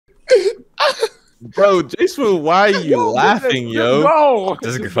Bro, J Smooth, why are you laughing, yo? Go.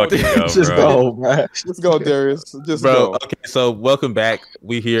 Just fucking go, Just bro. go, bro. Let's go, Darius. Just Bro, go. okay, so welcome back.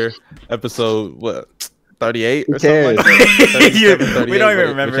 We here, episode what, 38 Who or something like cares? that? 37, We 38, don't even wait,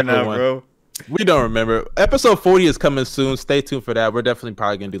 remember whichever now, one. bro. We don't remember. Episode 40 is coming soon. Stay tuned for that. We're definitely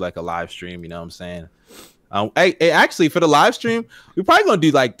probably gonna do like a live stream. You know what I'm saying? Actually, for the live stream, we're probably gonna do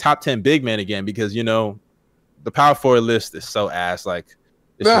like top 10 big men again because you know the power forward list is so ass. Like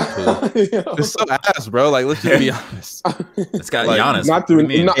it's just cool. It's so ass, bro. Like let's just be honest. It's got Like, Giannis. not What do you through-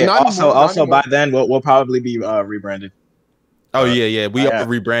 mean? not- Yeah, not also anymore. by then we'll probably be rebranded. Oh yeah. We Yeah. are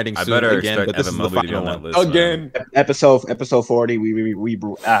rebranding I soon better again, expect but this is Evan the Mobley to be final on that one. list. man. Again. Episode 40.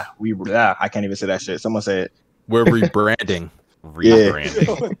 I can't even say that shit. Someone say it. We're rebranding.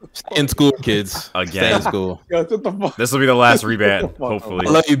 Rebranding. Stay in school, kids. Stay in Again. school. Yo, shut the fuck. This will be the last rebrand, hopefully. I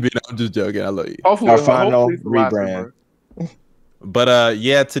love you, Ben. I'm just joking. I love you. Hopefully, Our final hopefully it's the last one, rebrand. bro. But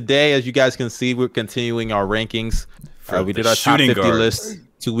yeah, today, as you guys can see, we're continuing our rankings. For We the did our top shooting 50 guards. list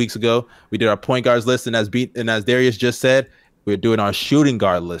 2 weeks ago. We did our point guards list, and as Darius just said, we're doing our shooting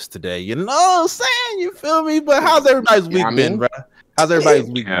guard list today. You know what I'm saying? You feel me? But how's everybody's week I been, mean, bro? How's everybody's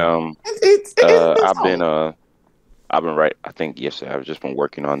week been? I've been right. I think yesterday I've just been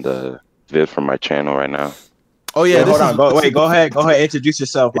working on the vid for my channel right now. Oh yeah, Yeah, this hold on. Go ahead. Introduce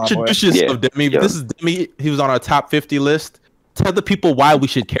yourself, my boy. Introduce yourself, Yeah, Demi. yeah. This is Demi. He was on our top 50 list. Tell the people why we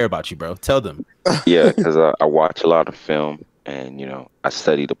should care about you, bro. Tell them. Yeah, because I watch a lot of film and I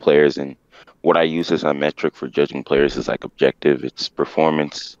study the players, and what I use as a metric for judging players is like objective. It's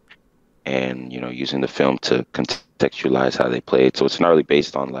performance, and using the film to contextualize how they played. So it's not really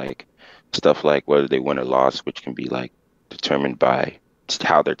based on like stuff like whether they win or lost, which can be like determined by just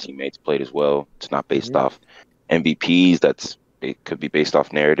how their teammates played as well. It's not based off MVPs. It could be based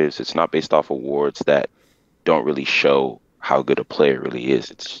off narratives. It's not based off awards that don't really show how good a player really is.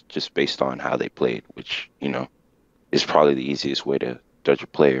 It's just based on how they played, which is probably the easiest way to judge a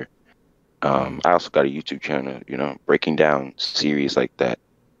player. I also got a YouTube channel, breaking down series like that.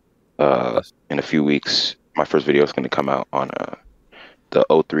 In a few weeks, my first video is going to come out on the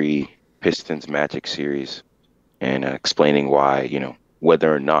 03 Pistons Magic series, and explaining why,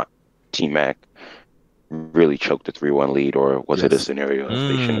 whether or not T-Mac really choked a 3-1 lead, or was it a scenario if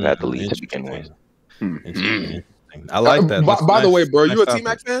they shouldn't have had the lead to begin with. Interesting. I like that. That's By the nice. way, bro, Nice you a topic.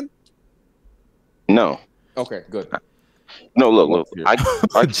 T-Mac fan? No, Okay, good. no, look.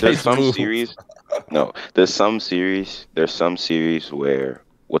 Jason There's some Wu. series. No, there's some series where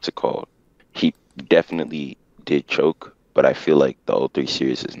what's it called? He definitely did choke, but I feel like the 03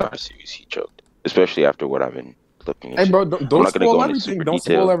 series is not a series he choked, especially after what I've been looking into. Hey, bro, don't not gonna spoil go into everything. super Don't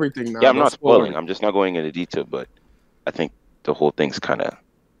detail. spoil everything now. Yeah, I'm Don't not spoil spoiling. I'm just not going into detail, but I think the whole thing's kind of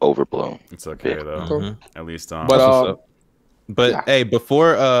overblown. It's okay Yeah. though. Mhm. At least But That's what's up. But yeah. hey,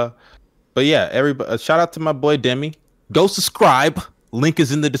 but yeah, everybody, shout out to my boy Demi. Go subscribe. Link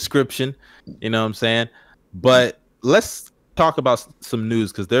is in the description. You know what I'm saying? But let's talk about some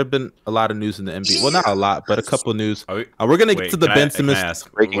news because there have been a lot of news in the NBA. Well, not a lot, but a couple news. Are we, We're gonna get wait, to the can Ben I Simmons.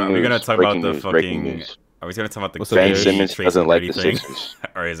 ask, Breaking are we gonna news, talk breaking about the news, breaking fucking? news. Are we gonna talk about the What's up, Ben Darius? Simmons Tracy doesn't like the McGrady thing? Sixers.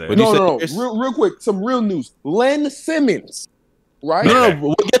 Or is it? What'd you say, no. Darius? Real quick, some real news. Len Simmons, right? No,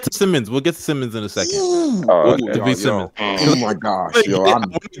 we'll get to Simmons. We'll get to Simmons in a second. Oh, We'll okay. get to B. Simmons. Oh my gosh, yo, I I'm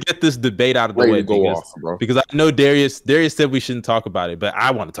want to get this debate out of the ready way to go because, off, bro. because I know Darius said we shouldn't talk about it, but I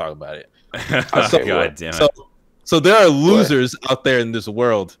want to talk about it. Okay, God damn it. So there are losers out there in this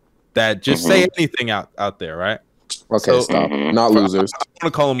world that just say Mm-hmm. anything out there, right? Okay, So- stop. Mhm. Not losers. I don't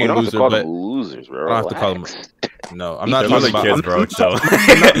want to call them You a don't have to loser, call but them losers, bro. I don't have to call them. Relax. No, I'm not They're talking little about. kids, I'm, bro.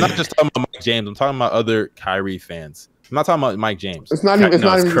 Chill. I'm not just talking about Mike James. I'm talking about other Kyrie fans. I'm not talking about Mike James. It's not even. It's no,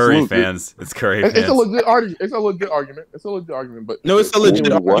 not it's even Curry just loser. fans. It's Curry It's fans. a legit argument. It's a legit argument. It's a legit argument. But No, it's a legit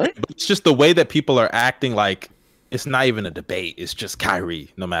Ooh, what? argument, but it's just the way that people are acting like it's not even a debate. It's just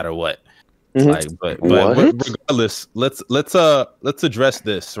Kyrie, no matter what. Mhm. Like, but What? regardless, let's address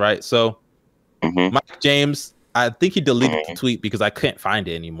this, right? So Mhm. Mike James, I think he deleted the tweet because I couldn't find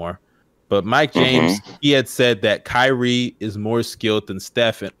it anymore. But Mike James, he had said that Kyrie is more skilled than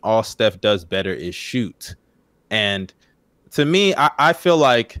Steph, and all Steph does better is shoot. And to me, I feel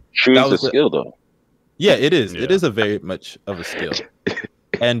like Shooting's a was a- skill, though. yeah, it is. Yeah. It is a very much of a skill.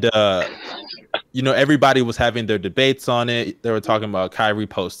 And everybody was having their debates on it. They were talking about Kyrie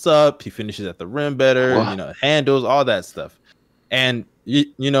posts up, he finishes at the rim better, What? handles, all that stuff. And it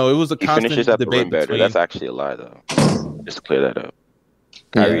was a He constant finishes at the debate rim better. between. That's actually a lie, though. Just to clear that up.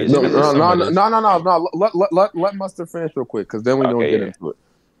 Yeah, Kyrie is No, good. no. Let Mustard finish real quick because then we don't Okay, get yeah. into it.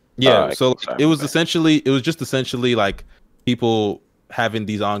 Yeah, Alright, so sorry, it was my bad. just essentially like people having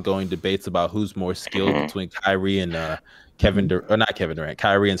these ongoing debates about who's more skilled Mhm. between Kyrie and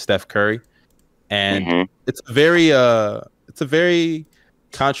Kyrie and Steph Curry. and it's a very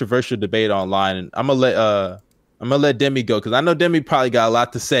controversial debate online. And I'm gonna let Demi go because I know Demi probably got a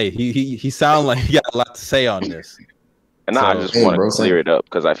lot to say. He sounds like he got a lot to say on this. And I just want to clear it up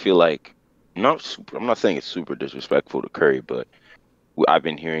because I feel like I'm not saying it's super disrespectful to Curry, but I've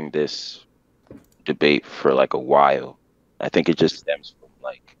been hearing this debate for like a while. I think it just stems from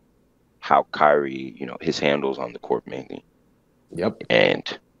like how Kyrie, his handles on the court mainly. Yep.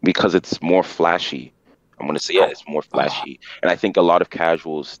 And because it's more flashy, I'm gonna say it's more flashy. And I think a lot of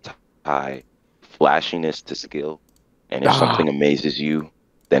casuals tie flashiness to skill. And if something amazes you,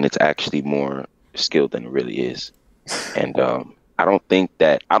 then it's actually more skill than it really is. And I don't think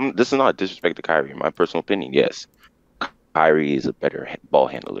that this is not disrespect to Kyrie. In my personal opinion, yes, Kyrie is a better ball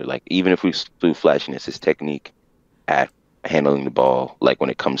handler. Like even if we exclude flashiness, his technique at handling the ball, like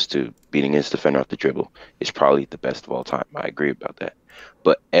when it comes to beating his defender off the dribble, is probably the best of all time. I agree about that.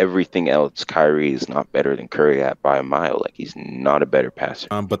 But everything else, Kyrie is not better than Curry at by a mile. Like he's not a better passer.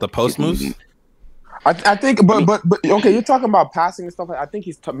 But the post moves. I think, but okay, you're talking about passing and stuff. I think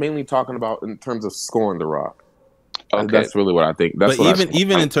he's mainly talking about in terms of scoring the rock. Okay. That's really what I think. That's but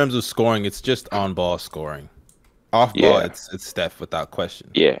even in terms of scoring, it's just on ball scoring. Off ball, it's Steph without question.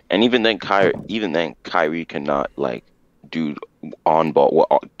 Yeah, and even then, Kyrie cannot like do on ball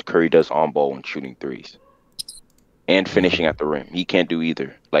what Curry does on ball when shooting threes and finishing at the rim. He can't do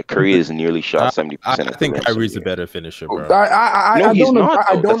either. Like Curry is nearly shot 70%. I think Kyrie's a better finisher, bro. I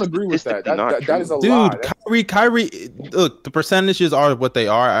don't agree with that. That is a lie. Kyrie. Look, the percentages are what they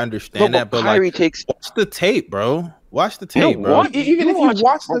are. I understand that, but Kyrie watch the tape, bro. Watch the tape, bro. What? Even if you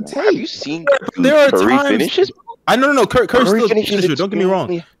watch the tape, have you seen there are Curry times, finishes? I no. Curry's still a finisher. Don't get me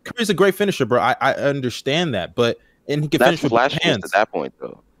wrong. Yeah. Curry's a great finisher, bro. I understand that, but he can finish with both hands. At that point,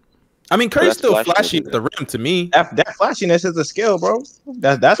 though. I mean, Curry's still flashy at the rim to me. That flashiness is a skill, bro.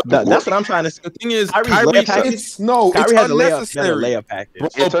 That's what I'm trying to say. The thing is, Kyrie has a unnecessary layup package.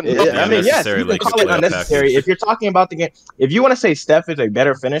 I mean, yes, you can call it unnecessary. If you're talking about the game, if you want to say Steph is a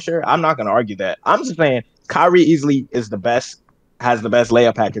better finisher, I'm not going to argue that. I'm just saying Kyrie easily is the best, has the best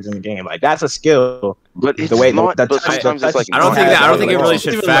layup package in the game. Like that's a skill. But it's not. But sometimes it's like I don't think it really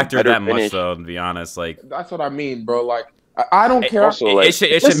should factor that much, though. To be honest, like that's what I mean, bro. Like. I don't care. Also, like, it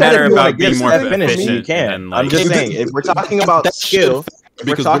should matter about being more efficient. I'm just saying, if we're talking about skill,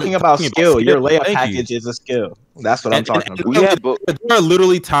 your layup package is a skill. That's what I'm talking about. Yeah, but there are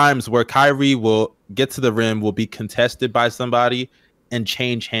literally times where Kyrie will get to the rim, will be contested by somebody, and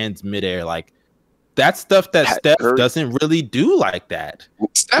change hands midair. Like that's stuff that Steph doesn't really do like that.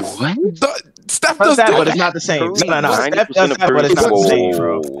 Steph does that, but it's not the same. No. Steph does that, but it's not the same,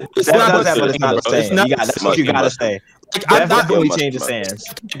 bro. Steph does that, but it's not the same. That's what you gotta say. Steph definitely changes hands.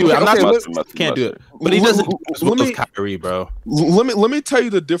 Dude, I'm not can't do it, but he doesn't with Kyrie, bro. Let me tell you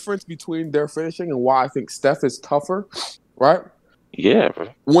the difference between their finishing and why I think Steph is tougher, right? Yeah, bro.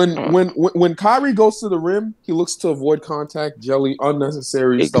 When Kyrie goes to the rim, he looks to avoid contact, jelly,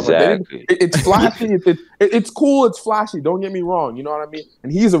 unnecessary stuff like that. It's flashy. It's cool. It's flashy. Don't get me wrong. You know what I mean?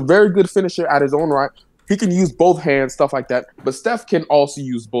 And he's a very good finisher at his own right. He can use both hands, stuff like that. But Steph can also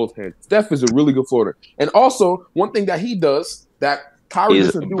use both hands. Steph is a really good floater. And also, one thing that he does that Kyrie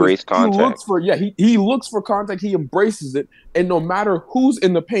doesn't do is he looks for contact. He embraces it. And no matter who's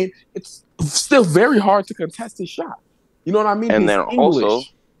in the paint, it's still very hard to contest his shot. You know what I mean? And then also,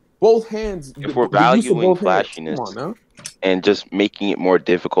 both hands. If we're valuing flashiness and just making it more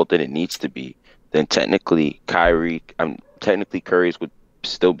difficult than it needs to be, then technically Curry's would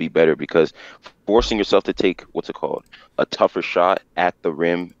still be better because forcing yourself to take a tougher shot at the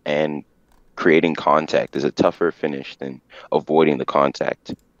rim and creating contact is a tougher finish than avoiding the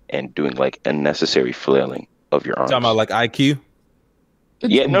contact and doing like unnecessary flailing of your arms. Talking about like IQ. No,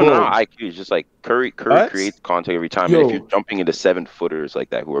 IQ. It's just like Curry creates contact every time. And if you're jumping into 7-footers like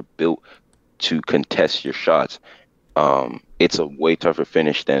that who are built to contest your shots, it's a way tougher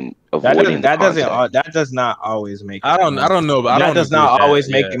finish than avoiding that does not always make it. I don't know, but that does not always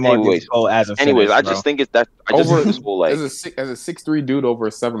make it more difficult as a finish. Anyways, I just think it's that as a 6'3" dude over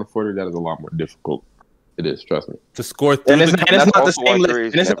a 7-footer, that is a lot more difficult. It is, trust me. To score and it's not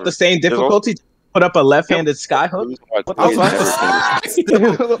the same difficulty. Put up a left-handed skyhook.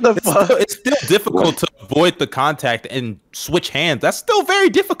 It's still difficult to avoid the contact and switch hands. That's still very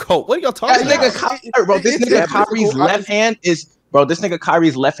difficult. What are y'all talking about? This nigga Kyrie's left hand is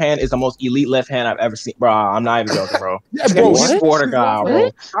the most elite left hand I've ever seen. Bro, I'm not even joking, bro. Quarter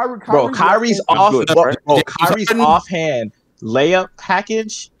guy, bro. Kyrie's offhand layup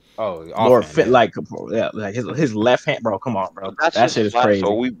package. Or fit like his left hand, bro. Come on, bro. That shit is crazy.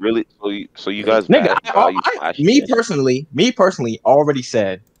 So you guys, me personally, already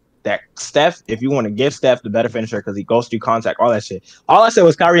said that Steph, if you want to give Steph the better finisher because he goes through contact, all that shit. All I said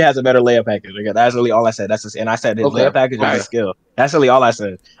was Kyrie has a better layup package. That's really all I said. And I said his layup package is his skill. That's really all I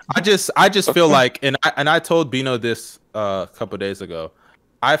said. I just feel like, and I told Bino this a couple days ago.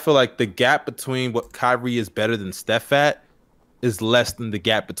 I feel like the gap between what Kyrie is better than Steph at is less than the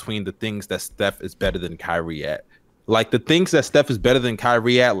gap between the things that Steph is better than Kyrie at. Like the things that Steph is better than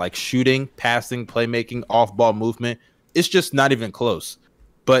Kyrie at, like shooting, passing, playmaking, off-ball movement, it's just not even close.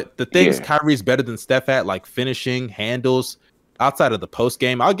 But the things Kyrie is better than Steph at, like finishing, handles, outside of the post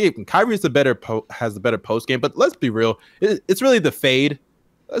game, I'll give him. Kyrie is has the better post game. But let's be real, it's really the fade.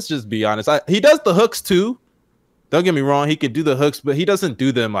 Let's just be honest. He does the hooks too. Don't get me wrong, he can do the hooks, but he doesn't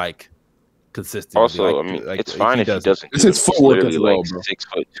do them like consistently. Also, it's fine if he doesn't. It's his footwork as well, bro. 6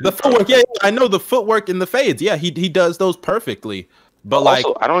 foot. The footwork, yeah, I know the footwork and the fades. Yeah, he does those perfectly. But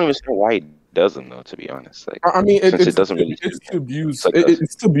also, I don't even know why he doesn't, though. To be honest, like it doesn't really. It's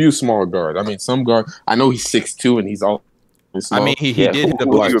to abuse small guard. I mean, some guard. I know he's 6'2" and he's all. I mean, he did hit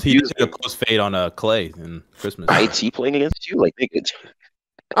a post fade on a Clay in Christmas. IT playing against you, like nigga.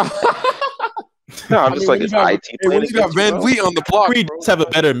 No, I'm just like, it's IT playing against you. Got Van Vliet on the block. He does have a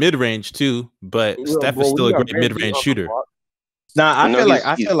better mid range too, but Steph is still a great mid range shooter. Nah,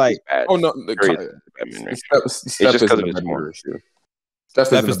 I feel like. Oh no, it's just because of his more.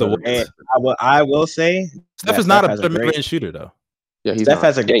 Steph is the worst. I will say Steph is not a better mid range shooter though. Yeah, he's not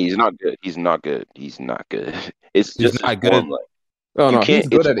good. He's not good. It's just not good. You can't.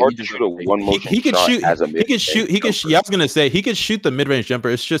 It's hard to shoot a one motion he can shot shoot. as a He can shoot. Yeah, I was gonna say he can shoot the mid range jumper.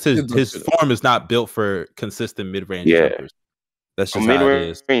 It's just his form is not built for consistent mid range jumpers. That's just how it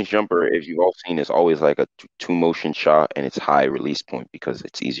is. Mid range jumper, if you've all seen, is always like a two motion shot, and it's high release point because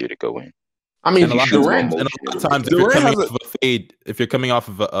it's easier to go in. I mean, and a lot of times, if you're coming off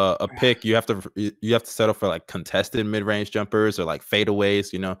of a pick, you have to settle for like contested mid range jumpers or like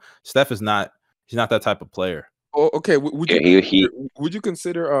fadeaways. You know, Steph is not. He's not that type of player. Oh, okay. Would you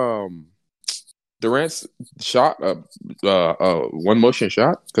consider Durant's shot one motion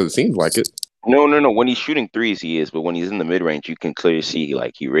shot? Because it seems like it. No. When he's shooting threes, he is. But when he's in the mid range, you can clearly see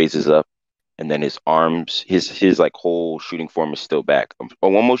like he raises up, and then his arms, his like whole shooting form is still back. A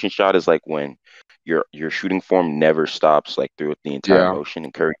one motion shot is like when your shooting form never stops like throughout the entire motion,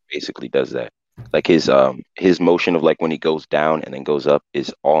 and Curry basically does that. Like his motion of like when he goes down and then goes up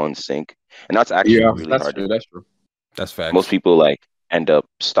is all in sync, and that's actually really hard. That's true. That's fact. Most people like end up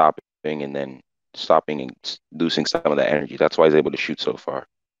stopping and losing some of that energy. That's why he's able to shoot so far.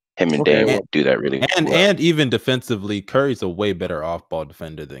 Him and Dame do that really well. And even defensively, Curry's a way better off-ball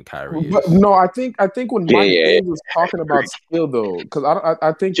defender than Kyrie is. But no, I think when Mike James was talking about skill though, because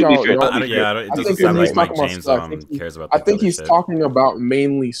I think it doesn't sound like Mike James cares about. I think he's talking about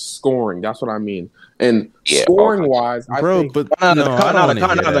mainly scoring. That's what I mean. And scoring wise, the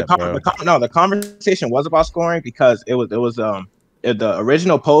conversation was about scoring because it was the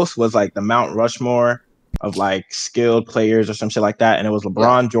original post was like the Mount Rushmore of like skilled players or some shit like that, and it was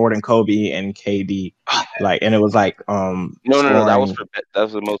LeBron, Jordan, Kobe, and KD. Like, and it was like no, that was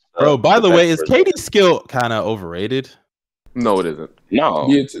the most. Bro, by the way, is KD's skill kind of overrated? No, it isn't. No,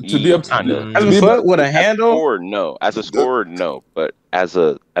 to be up to with a handle. As a scorer, no, but as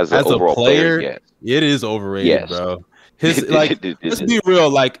an overall player, yes. It is overrated, bro. His let's be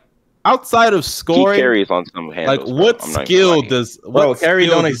real, like. Outside of scoring, he carries on some handles. Like, what skill does? Bro, carry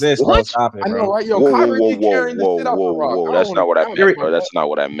don't exist. Bro, stop it, bro. I know, right? Yo, Kyrie carrying the shit out the rock. That's not what I meant, bro. That's not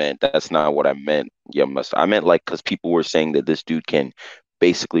what I meant. That's not what I meant. I meant like because people were saying that this dude can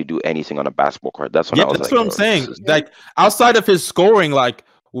basically do anything on a basketball court. That's what I was like. That's what I'm saying. Like outside of his scoring, like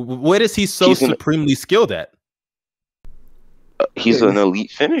what is he so supremely skilled at? He's an elite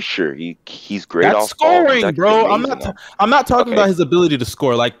finisher. He's great. That's scoring, bro. I'm not talking about his ability to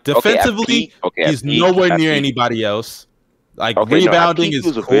score. Like defensively, he's nowhere near anybody else. Like rebounding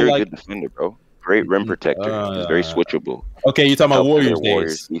is a very good defender, bro. Great rim protector. He's very switchable. Okay, you're talking about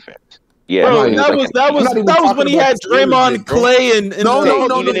Warriors defense. Yeah, bro, that was when he had Draymond, Clay, and no.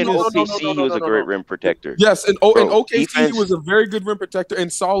 Even in OKC, he was a great rim protector. Yes, in OKC, he was a very good rim protector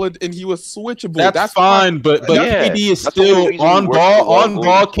and solid, and he was switchable. That's fine, but KD is still on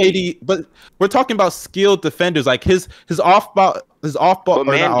ball. KD, but we're talking about skilled defenders, like his off ball. But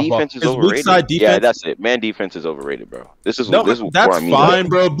man defense is overrated. Weak side defense. Yeah, that's it. Man defense is overrated, bro. This is that's fine,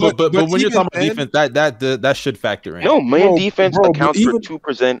 bro. But when you're talking about defense, that should factor in. No, man defense accounts for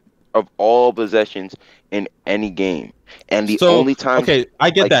 2% of all possessions in any game, and the only time. Okay, I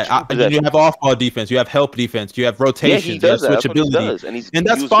get that. You have off-ball defense, you have help defense, you have rotations, you have switchability, and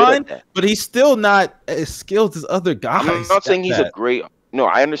that's fine. But he's still not as skilled as other guys. I'm not saying he's a great No,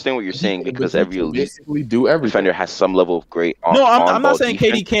 I understand what you're saying because every elite basically do everything. defender has some level of great. No, I'm not saying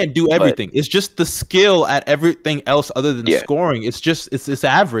KD can't do everything. It's just the skill at everything else other than scoring. It's just it's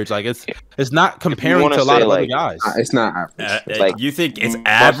average. Like it's not comparing to a lot of other guys. It's not average. Like you think it's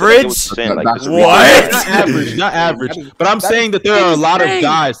average? What? Not average. But I'm saying that there are a lot of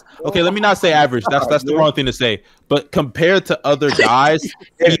guys. Okay, let me not say average. That's the wrong thing to say. But compared to other guys,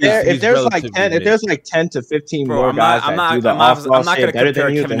 if there's like 10 to 15 more guys that do the off-ball shit better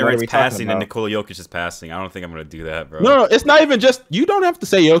than you, Kevin Durant's passing and Nikola Jokic's passing. I don't think I'm gonna do that, bro. No, it's not even just. You don't have to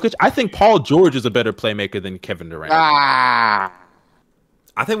say Jokic. I think Paul George is a better playmaker than Kevin Durant. I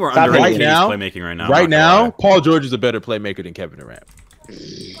think we're underrating playmaking right now. Right now, Paul George is a better playmaker than Kevin Durant.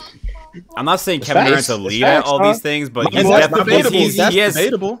 I'm not saying Kevin Durant's a lead at all these things, but he's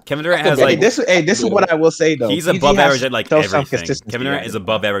debatable. Kevin Durant has like this is what I will say though. He's above average at like everything. Kevin Durant is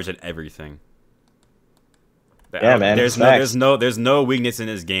above average at everything. Yeah, man. There's no weakness in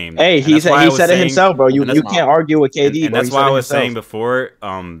his game. Hey, he said it himself, bro. You can't argue with KD. And that's why I was saying before.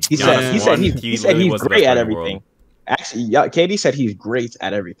 He said he's great at everything. Actually, KD said he's great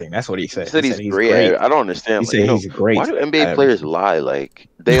at everything. That's what he said. He said he's great. I don't understand. He said he's great. Why do NBA players lie? Like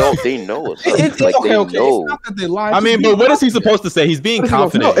they know us. They know. It's not that they lie. I mean, but what is he supposed to say? He's being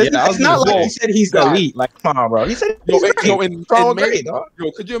confident. It's not like he said he's elite. Like, come on, bro. He said he's great.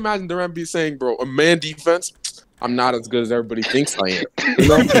 Could you imagine Durant be saying, bro, a man defense? I'm not as good as everybody thinks I am. You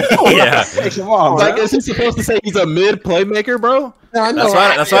know? Yeah. Come on, like, is he supposed to say he's a mid playmaker, bro? Yeah, I know.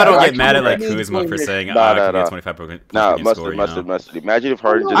 That's why I don't get mad at like Kuzma for saying I can get 25 points. Mustard. Imagine if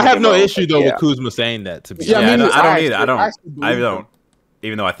Harden. I have no issue though with Kuzma saying that. To be I don't either. I don't.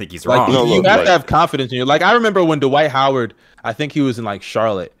 Even though I think he's wrong. You have to have confidence in you. Like I remember when Dwight Howard, I think he was in like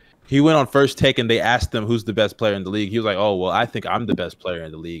Charlotte. He went on First Take and they asked him who's the best player in the league. He was like, "Oh well, I think I'm the best player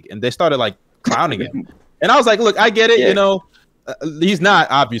in the league." And they started like clowning him. And I was like, look, I get it, you know, he's not,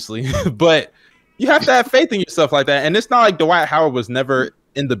 obviously, but you have to have faith in yourself like that. And it's not like Dwight Howard was never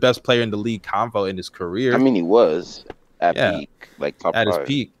in the best player in the league convo in his career. I mean, he was at peak, like top at 5. His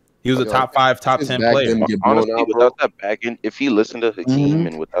peak. He was a top 5, top 10 player. Honestly, without that back end, if he listened to the team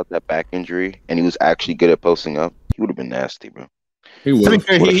and without that back injury, and he was actually good at posting up, he would have been nasty, bro.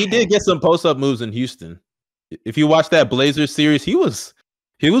 He did get some post up moves in Houston. If you watch that Blazers series, he was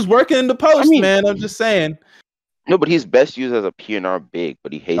working in the post, man. I'm just saying. No, but he's best used as a P&R big,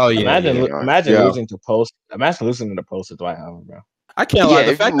 but he hates. Oh yeah, imagine losing to post. Imagine losing to the post to Dwight Howard, bro. I can't lie.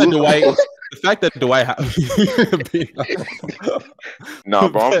 The fact that Dwight No,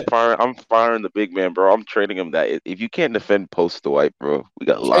 bro, I'm firing the big man, bro. I'm trading him that. If you can't defend post Dwight, bro, we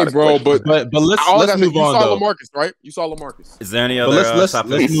got a lot. Hey, bro, but let's move on. You saw LaMarcus, right? You saw LaMarcus. Is there any other? Let's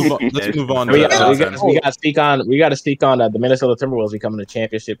move on. Let's move on. We got to speak on. We got to speak on the Minnesota Timberwolves becoming a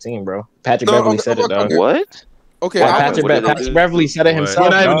championship team, bro. Patrick Beverley said it, though. What? Okay, Patrick Beverley said it himself.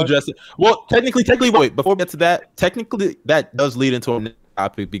 We're not even addressing. Well, technically, wait. Before we get to that, technically, that does lead into a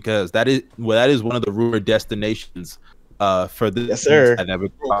topic because that is one of the rumored destinations for this. Yes, sir. I never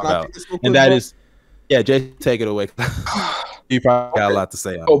thought about, and that is, Jay, take it away. You probably got a lot to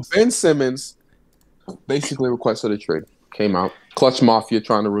say on this. Ben Simmons basically requested a trade. Came out, Clutch Mafia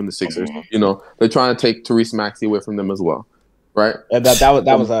trying to ruin the Sixers. You know, they're trying to take Tyrese Maxey away from them as well. Right.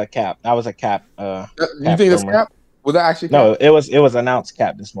 That was a cap. That was a cap. You think that's cap? Was that actually cap? No, it was announced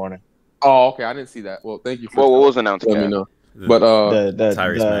cap this morning. Oh, okay. I didn't see that. Well, thank you for what was announced cap? Let me know. But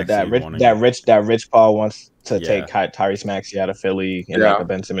that Rich Paul wants to take Tyrese Maxey out of Philly and make a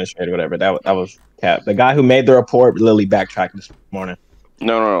Ben Simmons trade or whatever. That was cap. The guy who made the report literally backtracked this morning.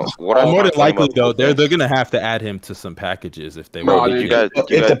 No. More than likely, though, they're gonna have to add him to some packages if they want.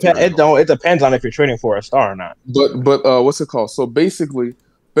 It depends on if you're trading for a star or not. But what's it called? So basically,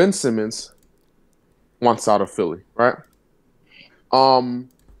 Ben Simmons wants out of Philly, right? And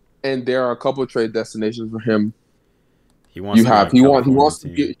there are a couple of trade destinations for him. He wants to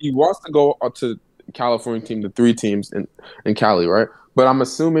go to California team, the 3 teams in Cali, right? But I'm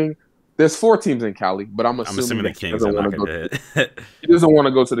assuming. There's 4 teams in Cali, but I'm assuming the Kings are not going to hit. He doesn't want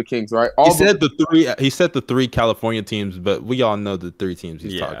to go to the Kings, right? He said the 3 California teams, but we all know the 3 teams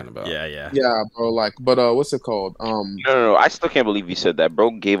he's talking about. Yeah, bro. Like, but what's it called? No. I still can't believe you said that, bro.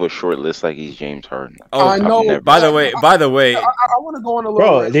 Gave a short list like he's James Harden. Oh, I know. By the way, I want to go on a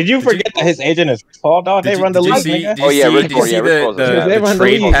little. Bro, did you forget that his agent is Paul? Dog, they run the league. Oh yeah, Rich Paul. The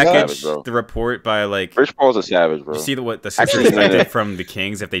trade package, the report by like Rich Paul's a savage, bro. You see what the Sixers expected from the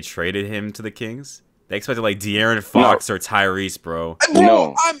Kings if they traded him to the Kings? They expected like De'Aaron Fox or Tyrese, bro.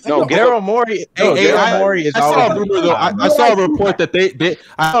 No. Daryl Morey. Daryl Morey is. I saw a report that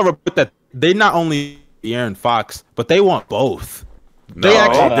they not only De'Aaron Fox, but they want both.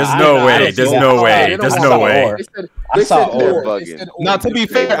 There's no way. There's no way. There's no way. They said or. Now, to be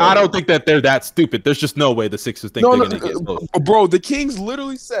fair, I don't think that they're that stupid. There's just no way the Sixers think they're going to get close. Bro, the Kings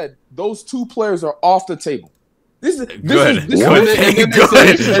literally said those two players are off the table. This is good.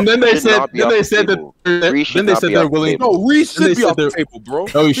 And then they said they're willing. No, Reese should be off the table, bro.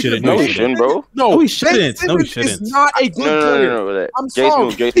 No, he shouldn't. No, he shouldn't, bro. No, he shouldn't. No, he shouldn't. It's not a good player. No. I'm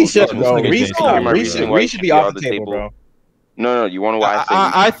sorry. He should, bro. Reese should be off the table, bro. No. You want to why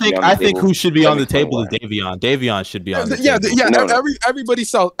I think who should be on the table is Davion. Davion should be on the table. Yeah.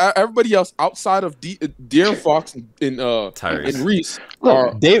 Everybody else outside of De'Aaron Fox and Reese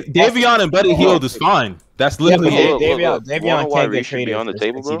are Davion and Buddy Hield is fine. That's literally it. Davion can't get traded on the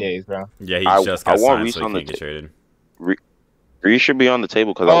table, bro. Days, bro. Yeah, he just got signed, so he can't get traded. Reese should be on the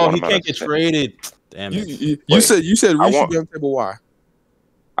table because he can't get traded. Damn it. You said Reese should be on the table. Why?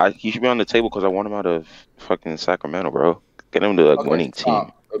 He should be on the table because I want him out of fucking Sacramento, bro. Get him to a winning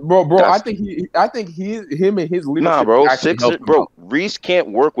team, bro. I think him and his leadership. Nah, bro. Reese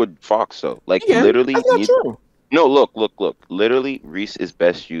can't work with Fox though. Like literally. That's not true. No, look. Literally, Reese is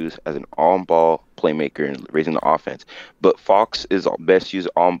best used as an on-ball playmaker and raising the offense. But Fox is best used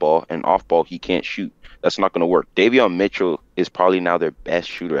on-ball and off-ball. He can't shoot. That's not going to work. Davion Mitchell is probably now their best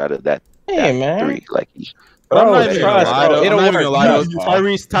shooter out of that three. Like, I'm not even gonna lie.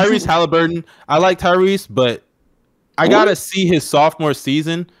 Tyrese Halliburton. I like Tyrese, but I gotta see his sophomore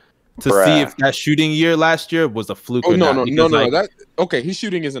season to see if that shooting year last year was a fluke or not. No. His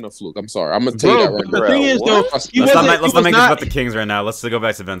shooting isn't a fluke. I'm sorry. I'm gonna tell you that right now. The thing is, though, let's not make this about the Kings right now. Let's go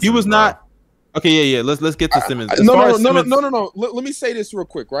back to Vince. He was not. Okay, yeah. Let's get to Simmons. No. Let me say this real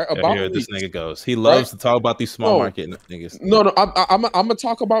quick, right? About here this nigga goes. He loves to talk about these small market niggas. No. I'm gonna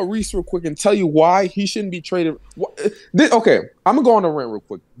talk about Reese real quick and tell you why he shouldn't be traded. Okay, I'm gonna go on a rant real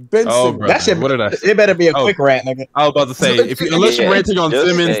quick. Ben Simmons. That shit. What did I say? It better be a quick rant, nigga. I was about to say unless you're ranting on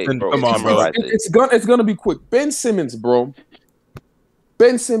Simmons, then come on, bro. It's gonna be quick. Ben Simmons, bro.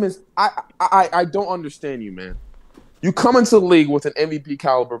 Ben Simmons. I don't understand you, man. You come into the league with an MVP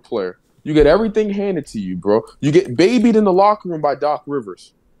caliber player. You get everything handed to you, bro. You get babied in the locker room by Doc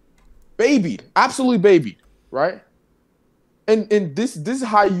Rivers. Babied. Absolutely babied, right? And this is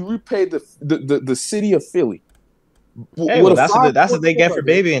how you repay the city of Philly. Hey, that's what they get for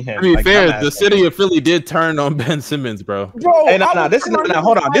babying him. To be fair, the city of Philly did turn on Ben Simmons, bro. Hey, hold on. This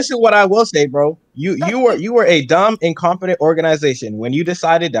is what I will say, bro. You were a dumb, incompetent organization when you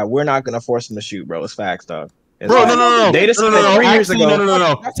decided that we're not gonna force him to shoot, bro. It's facts, dog. Bro, no. They decided 3 years ago.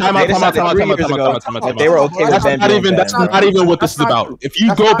 No. Time out. They were okay with Ben. That's not even what this is about. If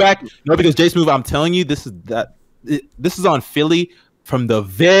you go back, because J Smooth, I'm telling you, this is on Philly from the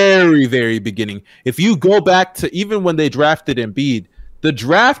very, very beginning. If you go back to even when they drafted Embiid, the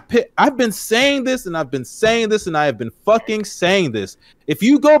draft pick, I've been saying this and I have been fucking saying this. If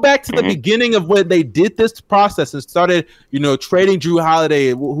you go back to the beginning of when they did this process and started, trading Drew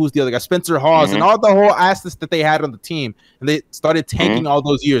Holiday, who's the other guy, Spencer Hawes, and all the whole assets that they had on the team, and they started tanking all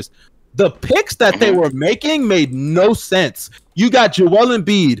those years, the picks that they were making made no sense. You got Joel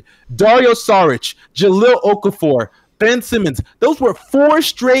Embiid, Dario Saric, Jahlil Okafor, Ben Simmons. Those were 4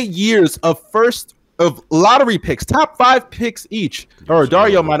 straight years of lottery picks, top 5 picks each. Or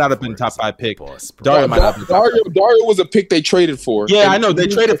Dario might not have been top 5 pick. Dario was a pick they traded for. Yeah, I know they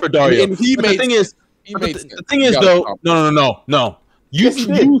traded for Dario. And the thing is, though, no.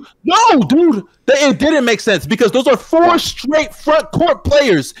 Dude, it didn't make sense because those are 4 straight front court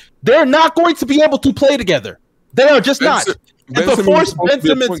players. They're not going to be able to play together. They are just not. Ben Simmons,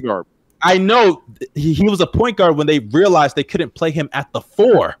 I know he was a point guard when they realized they couldn't play him at the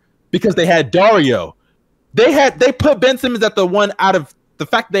 4. Because they had Dario. They put Ben Simmons at the 1 out of the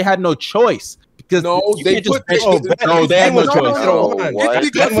fact that they had no choice. Because they had no choice. Because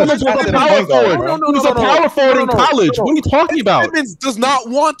Simmons was a power forward. He was a power forward in college. What are you talking about? Simmons does not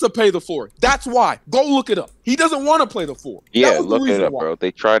want to play the 4. That's why. Go look it up. He doesn't want to play the 4. Yeah, look it up, bro.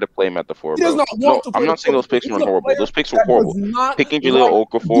 They tried to play him at the 4, bro. He does not want to play I'm not saying those picks were horrible. Those picks were horrible. Picking Jahlil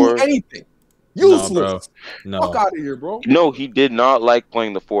Okafor. Anything. Useless. No. Fuck out of here, bro. No, he did not like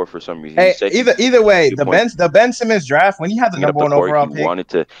playing the 4 for some reason. Hey, either way, the Ben Simmons draft, when he had the number 1 overall pick, he wanted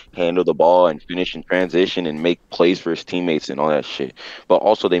to handle the ball and finish in transition and make plays for his teammates and all that shit. But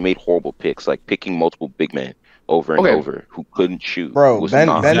also, they made horrible picks, like picking multiple big men over and over who couldn't shoot. Bro, Ben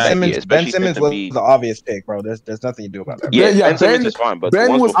Simmons was the obvious pick, bro. There's nothing you do about that. Yeah, Ben Simmons is fine, but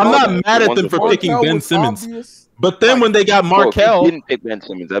I'm not mad at them for picking Ben Simmons. But then when they got Markelle, if you didn't pick Ben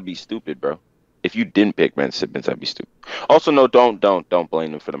Simmons, that'd be stupid, bro. If you didn't pick Ben Simmons, that'd be stupid. Also, no, don't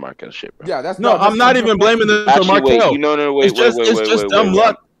blame them for the Markelle shit, bro. Yeah, I'm not even blaming them for Markelle. Wait, it's just dumb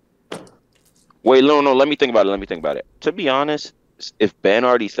luck. Wait, no, let me think about it. To be honest, if Ben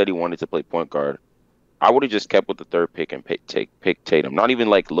already said he wanted to play point guard, I would have just kept with the third pick and pick Tatum. Not even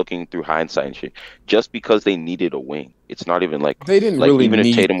like looking through hindsight and shit. Just because they needed a wing. It's not even like they didn't like really even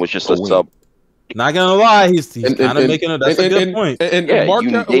need if Tatum was just a sub. Not gonna lie, he's kind of making that's a good point.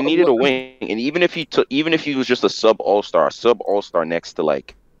 They needed a wing, and even if he was just a sub all star next to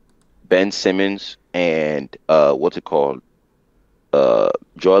like Ben Simmons and what's it called,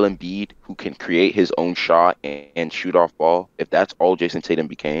 Joel Embiid, who can create his own shot and shoot off ball. If that's all Jason Tatum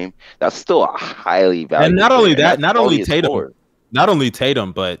became, that's still a highly valuable. And not only player. that, not only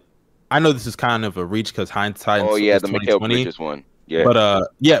Tatum, but I know this is kind of a reach because hindsight. Oh yeah, the Mikal Bridges one. Yeah.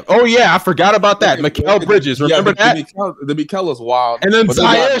 But yeah. Oh yeah, I forgot about that. Mikal Bridges. Remember that? The Mikal is wild. And then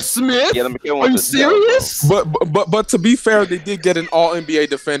Zaire Smith. Yeah, the Mikal. Are you serious? But to be fair, they did get an All NBA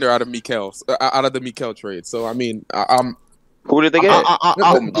defender out of the Mikal trade. So I mean, who did they get?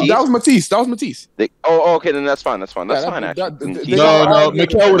 That was Matisse. Okay, then that's fine. That's fine. Actually. No,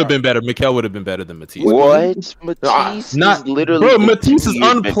 Mikal would have been better. Mikal would have been better than Matisse. What? Matisse is literally. Bro, Matisse is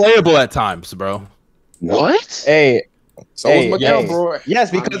unplayable at times, bro. What? Hey. So was Mikal, bro.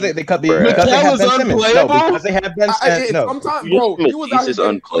 Yes, because they cut the Mikal is unplayable. No, because they have Ben Simmons. No, sometimes, bro, he was out here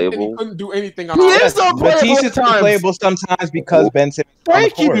unplayable. He couldn't do anything. He is unplayable. Matisse is unplayable sometimes because Ben Simmons.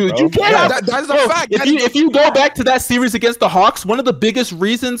 Thank you, dude. You can't. That's a fact. If you go back to that series against the Hawks, one of the biggest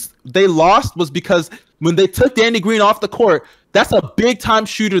reasons they lost was because when they took Danny Green off the court, that's a big time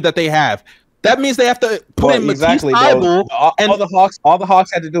shooter that they have. That means they have to put in Matisse Thybulle. All the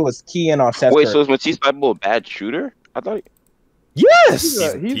Hawks had to do was key in on Seth. Wait, so is Matisse Thybulle a bad shooter? I thought.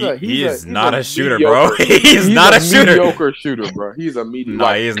 Yes, he is not a shooter, bro. He's not a shooter. Mediocre shooter, bro. He's a mediocre.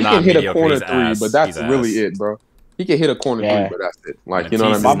 No, he's not. He can hit a corner three, but that's really it, bro. He can hit a corner three, but that's it. Like, you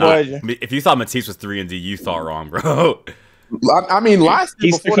know what I mean? If you thought Matisse was 3 and D, you thought wrong, bro. I mean, last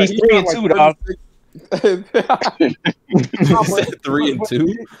year he's 3 and 2, dog. 3 and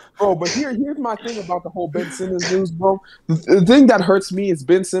 2, bro. But here's my thing about the whole Ben Simmons news, bro. The thing that hurts me is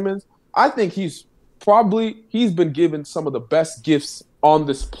Ben Simmons. I think he's been given some of the best gifts on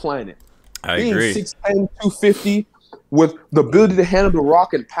this planet. I agree. 6'10", 250, with the ability to handle the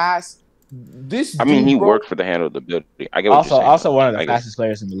rock and pass. He worked for the handle of the ability. I get what you're saying. Also one of the fastest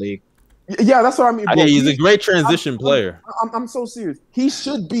players in the league. Yeah, that's what I mean. Bro. Yeah, he's a great transition player. I'm so serious. He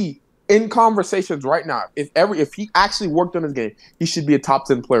should be in conversations right now. If he actually worked on his game, he should be a top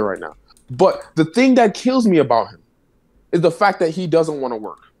 10 player right now. But the thing that kills me about him is the fact that he doesn't want to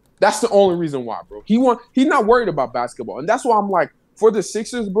work. That's the only reason why, bro. He's not worried about basketball. And that's why I'm like, for the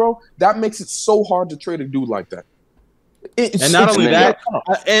Sixers, bro, that makes it so hard to trade a dude like that. And not only that,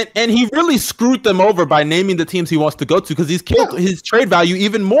 and he really screwed them over by naming the teams he wants to go to because he's killed his trade value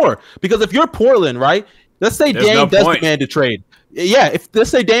even more. Because if you're Portland, right, let's say Dame does demand to trade. Yeah,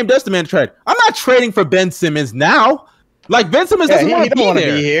 let's say Dame does demand to trade. I'm not trading for Ben Simmons now. Like, Ben Simmons doesn't want to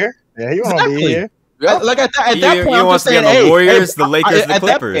be here. Yeah, he want to be here. Like at that point, I'm just saying, the Warriors, the Lakers, the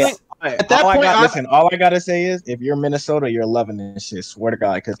Clippers. At that point, all I gotta say is, if you're Minnesota, you're loving this shit. Swear to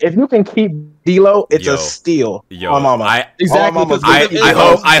God, because if you can keep D'Lo, it's a steal. Yo, I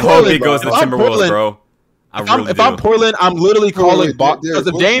hope he goes to the Timberwolves, bro. If I'm Portland, I'm literally calling Boston. Because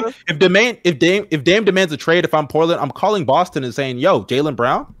if Dame demands a trade, if I'm Portland, I'm calling Boston and saying, "Yo, Jaylen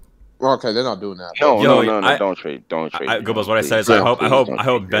Brown." Okay, they're not doing that. No, don't trade. Gobos, what I said is, I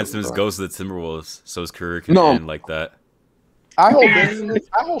hope Ben Simmons goes to the Timberwolves so his career can end like that. I hope Ben Simmons.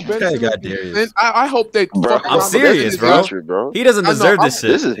 I hope they. I'm serious, bro. He doesn't deserve this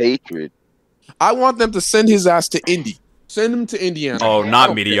shit. This is hatred. I want them to send his ass to Indy. Send him to Indiana. Oh,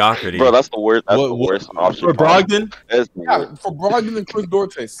 not mediocrity, bro. That's the worst. That's the worst option for Brogdon. For Brogdon and Chris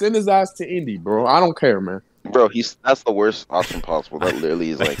Duarte, send his ass to Indy, bro. I don't care, man. Bro, that's the worst option possible. That literally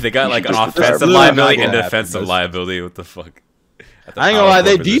is like they got like an offensive liability and defensive liability. What the fuck? I ain't gonna lie,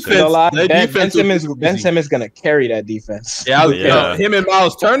 they defense. Ben Simmons gonna carry that defense. Yeah, him and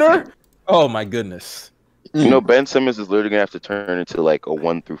Miles Turner. Oh my goodness. You know, Ben Simmons is literally gonna have to turn into like a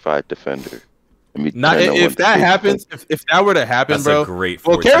 1 through 5 defender. Not if that happens. If that were to happen, that's bro. A great.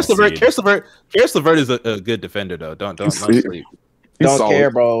 Well, Karis LeVert is a good defender though. Don't sleep. Don't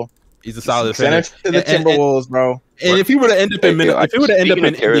care, bro. He's a solid defender. To the Timberwolves, bro. And if he were to end up in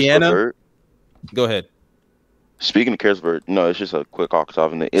Indiana, go ahead. Speaking of Karis LeVert, no, it's just a quick Hawks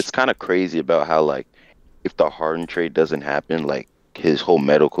off, and it's kind of crazy about how like if the Harden trade doesn't happen, like his whole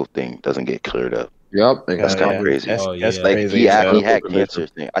medical thing doesn't get cleared up. Yep, that's kind of crazy. That's like crazy. He had cancer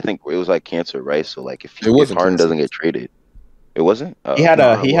thing. I think it was like cancer, right? So like if Harden doesn't get traded, it wasn't. He had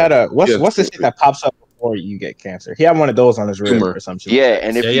a what's the shit that pops up before you get cancer? He had one of those on his rib or something. Yeah,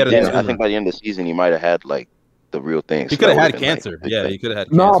 and if he didn't, I think by the end of the season he might have had like the real thing. He could have had cancer. Yeah, he could have had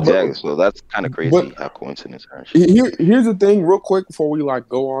cancer. No, Exactly. So that's kind of crazy how coincidence. Here's the thing, real quick, before we like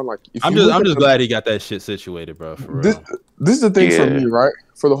go on. Like, I'm just glad he got that shit situated, bro. For real. This is the thing for me, right?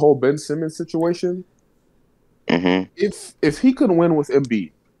 For the whole Ben Simmons situation. If he could win with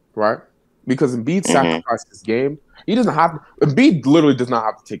Embiid, right? Because Embiid sacrificed his game. He doesn't have Embiid literally does not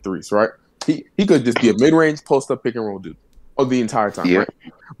have to take threes, right? He could just be a mid-range post-up pick and roll dude the entire time, right?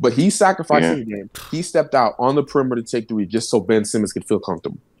 But he sacrificed his game. He stepped out on the perimeter to take threes just so Ben Simmons could feel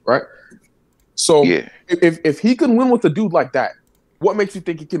comfortable, right? So if he can win with a dude like that, what makes you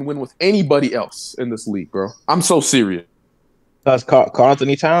think he can win with anybody else in this league, bro? I'm so serious. Because Karl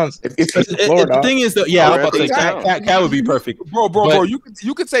Anthony Towns. The thing is, I was about to say, Cat would be perfect, bro. You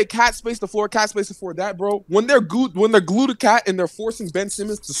could say Cat space the floor, Cat space the floor. That, bro. When they're glued to Cat and they're forcing Ben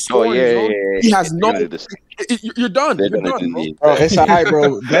Simmons to score, he has no. You're done. You're done, bro. It's all right,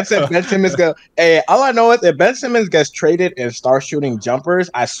 bro. Ben Simmons go. Hey, all I know is if Ben Simmons gets traded and starts shooting jumpers,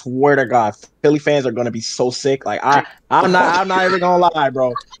 I swear to God, Philly fans are gonna be so sick. Like I'm not even gonna lie,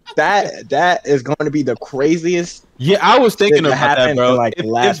 bro. That is going to be the craziest. Yeah, I was thinking about that, bro. Like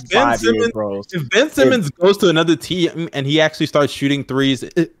if Ben Simmons goes to another team and he actually starts shooting threes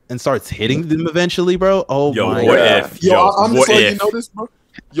and starts hitting them eventually, bro. Oh my God. I'm just letting you know this, bro.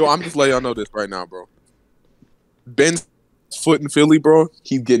 I'm just letting y'all know this right now, bro. Ben's foot in Philly, bro.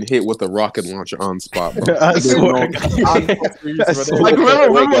 He's getting hit with a rocket launcher on spot, bro. Like,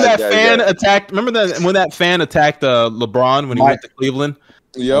 remember when that fan attacked? Remember that when that fan attacked LeBron when he went to Cleveland?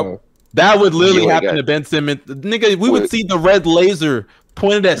 Yep. That would literally happen to Ben Simmons. Nigga, we would see the red laser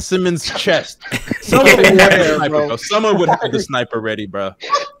pointed at Simmons' chest. Someone would have the sniper, bro. Someone would have the sniper ready, bro.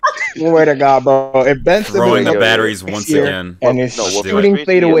 Swear to God, bro. If Ben Simmons throwing the batteries once again, and his shooting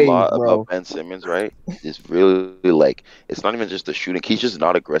fadeaways, bro. About Ben Simmons, right? Is really like it's not even just the shooting. He's just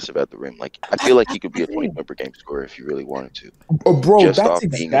not aggressive at the rim. Like I feel like he could be a 20 point per game scorer if he really wanted to. Bro,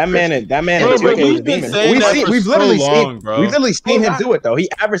 that man is we've literally seen him do it though. He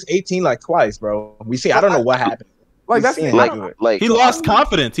averaged 18 like twice, bro. I don't know what happened. Like that's he lost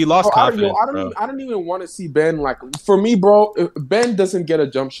confidence. He lost confidence. I don't even want to see Ben. Like for me, bro, if Ben doesn't get a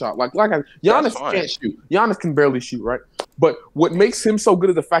jump shot. Like Giannis can't shoot. Giannis can barely shoot, right? But what makes him so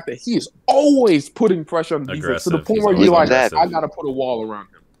good is the fact that he is always putting pressure on the defense to the point where you're like, I gotta put a wall around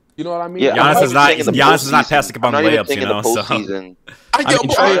him. You know what I mean? Yeah, Giannis is not passing up on layups, you know. So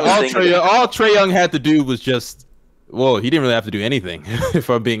all Trae Young had to do was just. Well, he didn't really have to do anything, if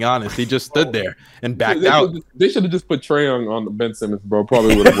I'm being honest. He just stood there and backed out. They should have just put Trae Young on the Ben Simmons, bro.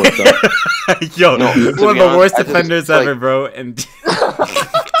 Probably would have worked out. One of the worst defenders ever, bro. And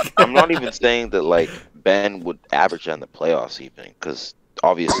I'm not even saying that like Ben would average on the playoffs even, because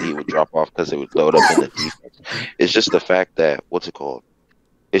obviously he would drop off because it would load up in the defense. It's just the fact that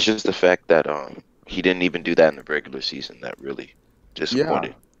It's just the fact that he didn't even do that in the regular season. That really disappointed.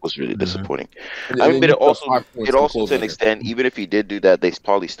 Yeah. Was really disappointing. I mean, but it also to an extent, even if he did do that, they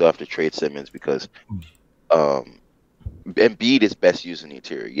probably still have to trade Simmons because Embiid is best used in the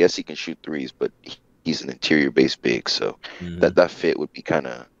interior. Yes, he can shoot threes, but he's an interior-based big, so that fit would be kind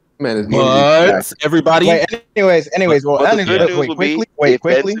of. But everybody. Anyways. Well, quickly.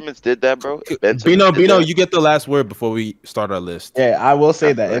 Ben Simmons did that, bro. Bino, you get the last word before we start our list. Yeah, I will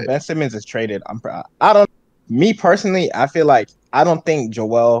say that if Ben Simmons is traded, me personally, I feel like I don't think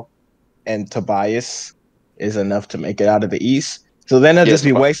Joel and Tobias is enough to make it out of the East. So then they'll just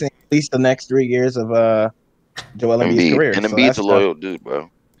be wasting at least the next 3 years of Joel Embiid's career. And Embiid's a loyal dude, bro.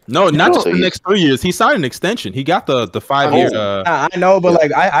 No, not just the next 3 years. He signed an extension. He got the 5 year. I know, but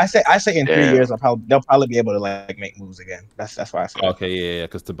like I say in 3 years, they'll probably be able to like make moves again. That's why I say. Okay, yeah,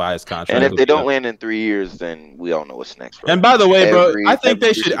 because Tobias contract. And if they don't land in 3 years, then we all know what's next. Bro. And by the way, bro, I think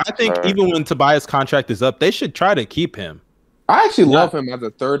they should. I think even when Tobias' contract is up, they should try to keep him. I actually love him as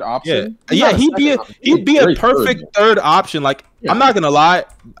a third option. Yeah, he'd be a perfect third option. Like I'm not gonna lie,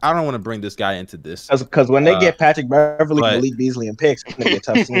 I don't want to bring this guy into this because when they get Patrick Beverly, Malik Beasley, and picks, it's gonna be a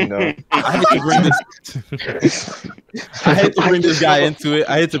tough scene though. I hate to bring this guy into it.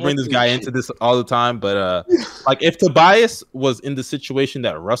 I hate to bring this guy into this all the time, but like if Tobias was in the situation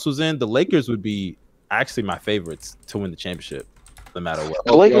that Russ was in, the Lakers would be actually my favorites to win the championship. No matter what,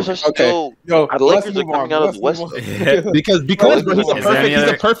 the Lakers are still. The Lakers are coming out of the West because he's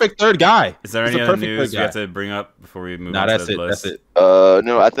a perfect third guy. Is there any other news we have to bring up before we move on to the list? That's it.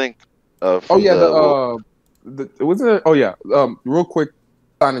 No, I think. Real quick,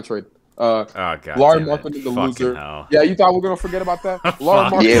 sign and trade. God, Larry Markin is the loser. Hell. Yeah, you thought we were gonna forget about that?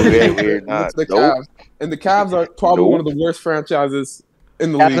 Larry Markin. We're not. The Cavs, and the Cavs are probably one of the worst franchises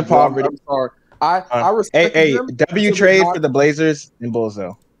in the league. I'm sorry. I respect them. W trade for the Blazers and Bulls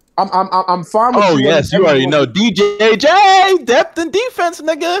though. I'm fine with Oh yes, you already know DJJ depth and defense,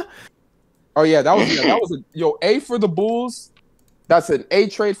 nigga. Oh yeah, that was a A for the Bulls. That's an A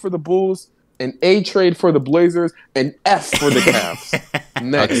trade for the Bulls, an A trade for the Blazers, an F for the Cavs.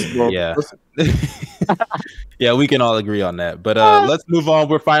 Next, bro. Yeah. Yeah, we can all agree on that. But let's move on.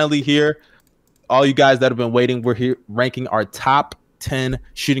 We're finally here. All you guys that have been waiting, we're here ranking our top 10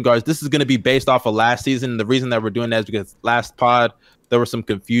 shooting guards. This is going to be based off of last season. The reason that we're doing that is because last pod there was some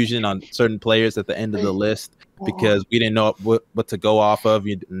confusion on certain players at the end of the list because we didn't know what to go off of.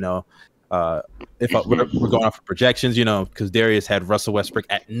 You know, if we're going off of projections, you know, because Darius had Russell Westbrook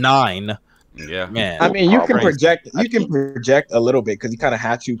at 9. Yeah, man. I mean, you can project. You can project a little bit because you kind of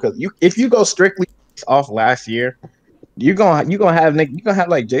had to. Because if you go strictly off last year, you're gonna have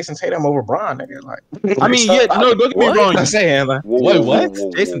like Jason Tatum over Bron. Nigga. Like, I mean, yeah, no, don't get me wrong. I'm saying, like, wait, what?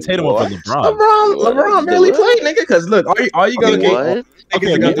 Jason Tatum over LeBron. LeBron barely played, nigga. Because look, are you gonna get?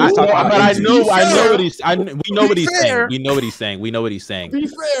 Okay, but I know what he's. We know what he's saying. We know what he's saying. We know what he's saying. Be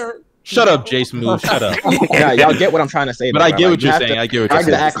fair. Shut up, Jason Move. Shut up. Yeah, y'all get what I'm trying to say. But I get what you're saying. I get what you're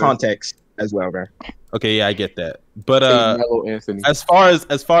saying. I have to add context as well, bro. Okay, yeah, I get that. But as far as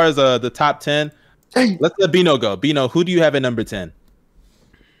the top 10, let's let Bino go. Bino, who do you have at number 10?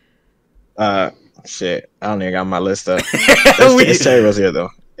 Shit, I don't even got my list up. It's Terry Rozier though.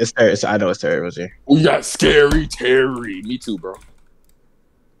 It's Terry. I know it's Terry Rozier. We got Scary Terry. Me too, bro.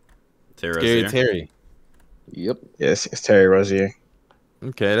 Scary Terry. Yep. Yes, it's Terry Rozier.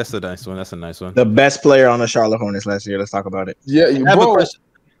 Okay, that's a nice one. That's a nice one. The best player on the Charlotte Hornets last year. Let's talk about it. Yeah, bro.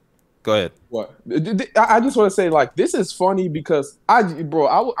 Go ahead. What? I just want to say, like, this is funny because I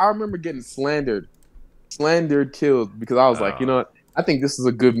remember getting slandered, killed because I was like, you know what? I think this is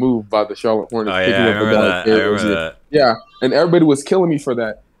a good move by the Charlotte Hornets. Oh yeah, I remember that. Yeah, and everybody was killing me for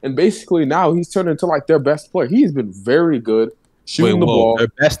that. And basically now he's turned into like their best player. He's been very good shooting the ball. Their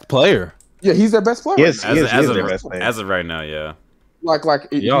best player. Yeah, he's their best player. Yes, as of right now, yeah.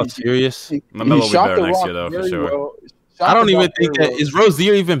 Y'all serious? LaMelo will be better next year, though, for sure. Well, I don't even think that is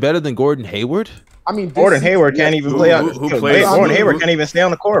Rozier even better than Gordon Hayward. I mean, Gordon Hayward can't even play on. Gordon Hayward can't even stay on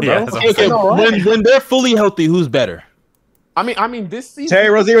the court, bro. Okay, when they're fully healthy, who's better? I mean, this season Terry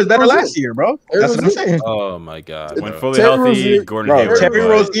Rozier was better last year, bro. That's what I'm saying. Oh my god! When fully healthy, Gordon Hayward. Terry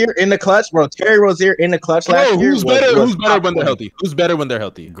Rozier in the clutch, bro. Terry Rozier in the clutch last year. Who's better? Who's better when they're healthy? Who's better when they're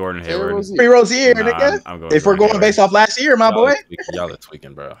healthy? Gordon Hayward. Terry Rozier, nigga. If we're going based off last year, my boy. Y'all are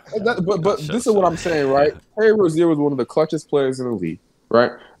tweaking, bro. But this is what I'm saying, right? Terry Rozier was one of the clutchest players in the league,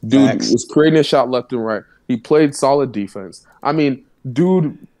 right? Dude was creating a shot left and right. He played solid defense. I mean,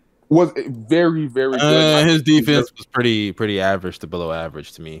 dude was very, very good. His defense was pretty average to below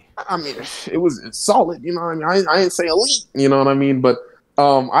average to me. I mean, it was solid. You know what I mean? I didn't say elite. You know what I mean? But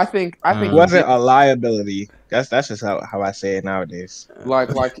I think it wasn't a liability. That's just how I say it nowadays. Like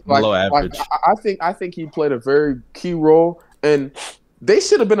below average. I think he played a very key role, and they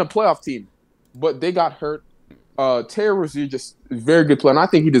should have been a playoff team, but they got hurt. Terry Rozier just a very good player, and I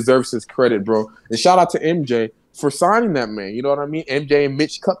think he deserves his credit, bro. And shout out to MJ for signing that man. You know what I mean? MJ and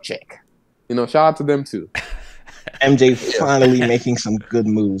Mitch Kupchak. You know, shout out to them too. MJ finally making some good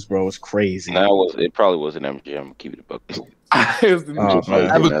moves, bro. It's crazy. No, it probably wasn't MJ. I'm gonna keep it a buck. I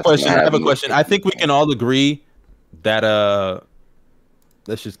have a question. I think we can all agree that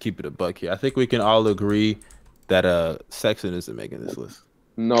let's just keep it a buck here. I think we can all agree that Sexton isn't making this list.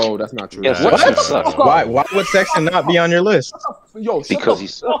 No, that's not true. Yes, why would Sexton not be on your list? Yo, because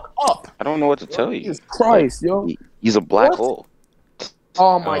he's up. I don't know what to tell you. Jesus Christ, yo. He's a black hole.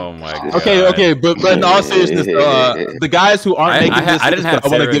 Oh my God. Okay, but in all seriousness, the guys who aren't making this list, I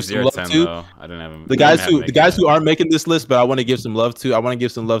want to give some love to. I didn't have him. The guys who aren't making this list, but I want to give some love to. I want to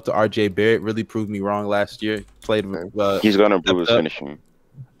give some love to RJ Barrett. Really proved me wrong last year. Played. He's gonna improve his finishing.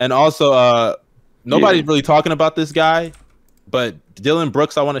 And also, nobody's really talking about this guy. But Dillon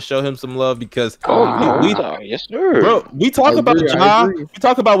Brooks, I want to show him some love because yes, sir. Bro, we talk about Ja. We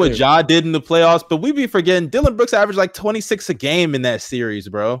talk about what Ja did in the playoffs, but we be forgetting Dillon Brooks averaged like 26 a game in that series,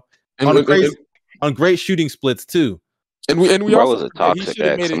 bro. And on great shooting splits too. And we also was a toxic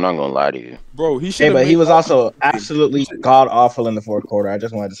ex. I'm not gonna lie to you, bro. But he was also absolutely god awful in the fourth quarter. I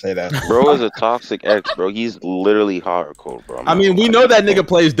just wanted to say that. Bro is a toxic ex, bro. He's literally hardcore, bro. I mean, we know that nigga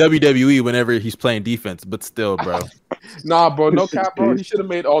plays WWE whenever he's playing defense, but still, bro. Nah, bro, no cap, bro. He should have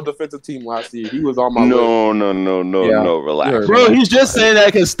made all defensive team last year. He was on my list. No, relax. Bro, he's just saying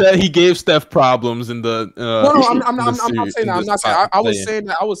that because he gave Steph problems in the. I'm not saying that. I'm not saying.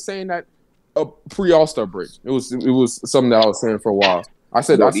 I was saying that. Pre All-Star break. It was something that I was saying for a while. I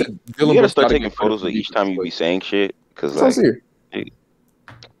said you gotta start taking photos of each time you be saying shit because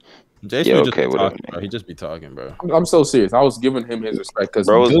Jason just be talking, bro. He just be talking, bro. I'm so serious. I was giving him his respect because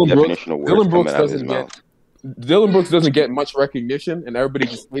Dylan Brooks doesn't get much recognition, and everybody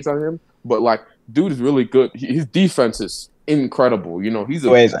just hates on him. But like, dude is really good. His defense is incredible. You know, he's.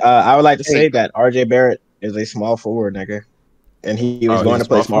 I would like to say that RJ Barrett is a small forward, nigga, and he was going to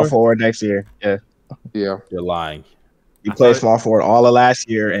play small forward next year. Yeah. You're lying. He played small forward all of last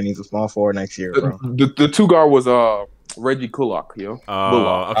year, and he's a small forward next year, bro. The two guard was Reggie Kulak, yo.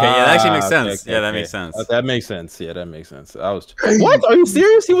 Oh, okay, yeah, that actually makes sense. Okay, that makes sense. That makes sense. Yeah, that makes sense. What? Are you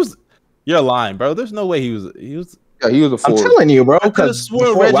serious? You're lying, bro. There's no way he was. Yeah, he was a forward. I'm telling you, bro. Because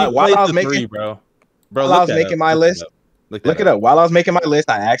while I was making my list, look it up. While I was making my list,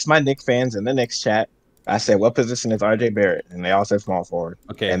 I asked my Knicks fans in the Knicks chat. I said, "What position is RJ Barrett?" And they all said small forward.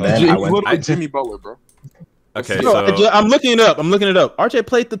 Okay, and then I went Jimmy Butler, bro. Okay, I'm looking it up. RJ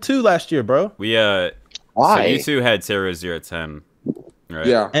played the 2 last year, bro. Why? So you two had Terry Rozier at 10, right?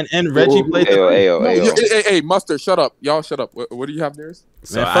 Yeah, and Reggie played the. Hey, Mustard, shut up, y'all, shut up. What do you have, Darius?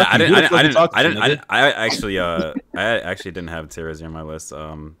 So I actually didn't have Terry Rozier on my list.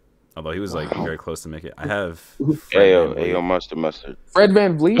 Although he was like very close to make it. I have. Mustard. Fred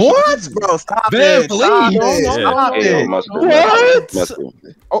VanVleet. What, bro? Stop Van it. Vliet. Mustard.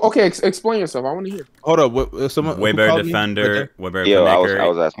 Okay, explain yourself. I want to hear. Hold up. Someone way better defender. Way better playmaker. I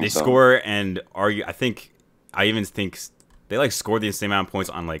was asking. They score and argue. I even think they like score the same amount of points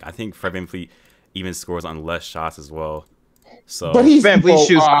on like. I think Fred VanVleet even scores on less shots as well. So, but VanVleet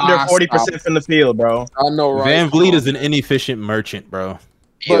shoots under 40% from the field, bro. I know, right? VanVleet is an inefficient merchant, bro.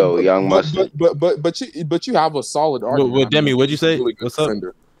 Young Mustard. But you have a solid argument. Well, Demi, what'd you say? Really what's up?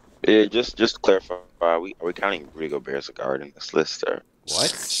 Defender. Yeah, just to clarify, are we counting Rudy Gobert as a guard in this list? Or?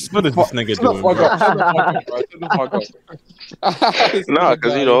 What? What is this nigga doing? No,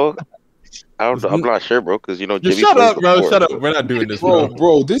 because I'm not sure, bro. Because Jimmy. Shut up, bro. Shut up. We're not doing this,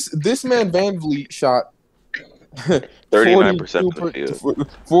 bro. This man VanVleet shot 39% of the field,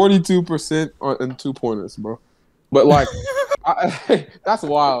 42% on 2-pointers, bro. But like, that's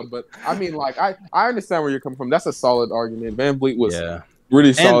wild. But I mean, like, I understand where you're coming from. That's a solid argument. VanVleet was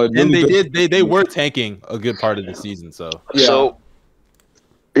really solid. And really they were tanking a good part of the season. So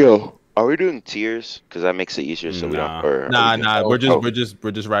are we doing tiers? Because that makes it easier. So we don't. Nah. We're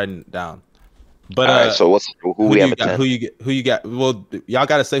just writing down. But right, so who we have at 10? Who you got? Well, y'all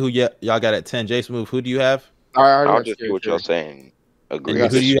got to say who y'all got at 10. Jason, move. Who do you have? I'll just do what y'all saying. Agree. Who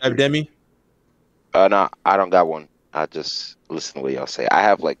do you have, Demi? No, I don't got one. I just listen to what y'all say. I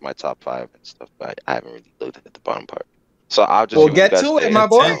have like my top 5 and stuff, but I haven't really looked at the bottom part. So I'll just get to it, my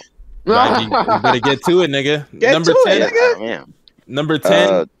boy. You better get to it, nigga. Number 10, nigga. Number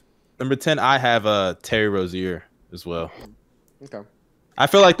 10. Number 10. I have Terry Rozier as well. Okay. I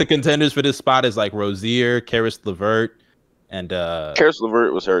feel like the contenders for this spot is like Rozier, Karis LeVert, and Karis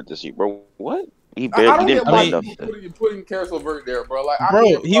LeVert was hurt this year, bro. What? He didn't play enough. Putting Karis LeVert there, bro. Like,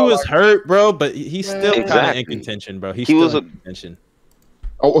 he was hurt, bro, but he's still kind of in contention, bro. He was in contention.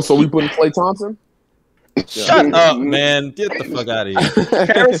 Oh, so we putting Klay Thompson? Shut up, man! Get the fuck out of here.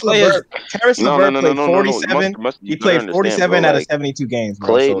 Karis LeVert played 47. He played 47 out of 72 games.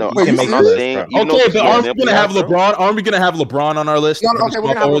 Bro, Klay, so can make the list, bro. Okay, but aren't we gonna have LeBron? Aren't we gonna have LeBron on our list? No, okay,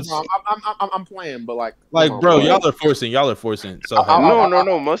 we're gonna have LeBron. I'm playing, but like, bro, y'all are forcing. So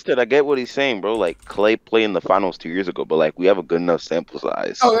no, Mustard. I get what he's saying, bro. Like Klay played in the finals 2 years ago, but like we have a good enough sample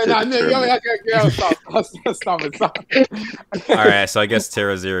size. Stop. All right, so I guess Terry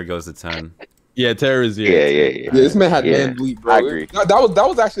Rozier goes to 10. Yeah, Terry Rozier. Yeah. This man had VanVleet, bro. I agree. That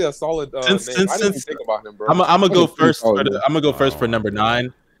was actually a solid name. I didn't even think about him, bro. I'm gonna go first. I'm gonna go first for number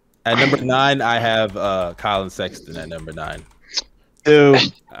 9. At number 9, I have Colin Sexton at number 9. Dude,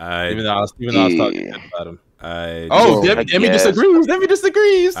 even though I was talking about him. Demi disagrees. Demi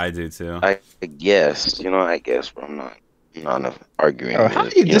disagrees. I do too. I guess, bro. I'm not arguing. How are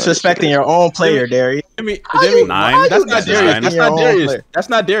you disrespecting your own player, Darius? Demi, 9. That's not Darius. That's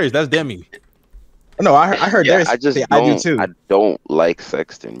not Darius. That's Demi. No, I heard Darius. I do too. I don't like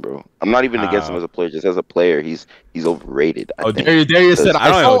Sexton, bro. I'm not even against him as a player. Just as a player, he's overrated. Darius said, I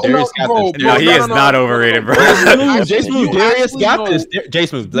don't know. Darius got this. No, he is not overrated, bro. Jason, Darius got this.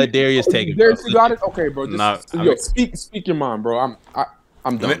 Jason, let Darius take it. Darius, you got it. Okay, bro. Speak your mind, bro.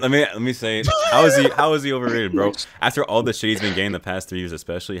 I'm done. Let me say, how is he overrated, bro? After all the shit he's been getting the past 3 years,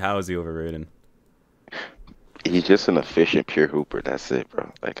 especially, how is he overrated? He's just an efficient pure hooper. That's it, bro.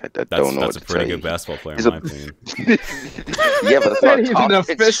 Like I don't know. That's a pretty good basketball player, in my opinion. Yeah, but that's not he's an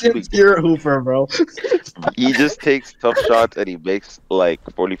efficient pure hooper, bro. He just takes tough shots and he makes like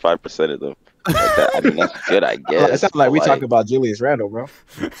 45% of them. Like that. I mean, that's good, I guess. It sounds like we talking about Julius Randle, bro.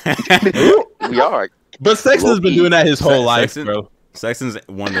 We are. But Sexton's been doing that his whole life, bro. Sexton's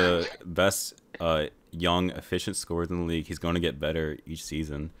one of the best young, efficient scorers in the league. He's going to get better each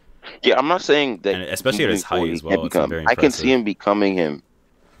season. Yeah, I'm not saying that, and especially at his height as well. I can see him becoming him.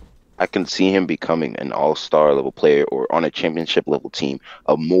 I can see him becoming an all-star level player or on a championship level team,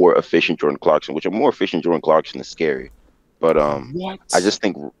 a more efficient Jordan Clarkson, which a more efficient Jordan Clarkson is scary. But I just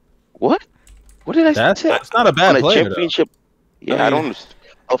think what did I say? That's not a bad on player. A championship. Though. Yeah, I don't understand.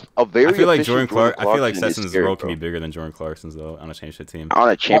 I feel like Jordan Clarkson. I feel like Sexton's role can be bigger than Jordan Clarkson's though on a championship team. On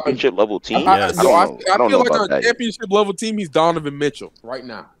a championship level team, yes. I feel like on a championship level team, he's Donovan Mitchell right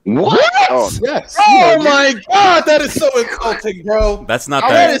now. What? Yes. Oh my God, that is so insulting, bro. That's not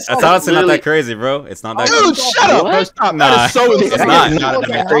that. That's honestly not that crazy, bro. It's not that. Dude, shut up, bro. Stop. Nah, that is so insulting. It's not. Not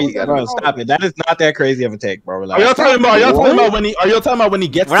that crazy, bro. Stop it. That is not that crazy of a take, bro. Are y'all talking about when he? Are y'all talking about when he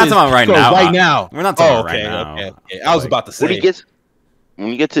gets? We're not talking about right now. Right now. We're not talking about right now. Okay. I was about to say. When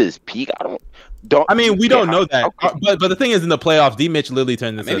he gets to his peak, I mean, we don't know that. But the thing is, in the playoffs, D. Mitch literally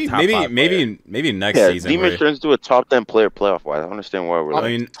turns into a top 5 maybe next season. D. Mitch turns into a top 10 player playoff wise. I don't understand why we're. I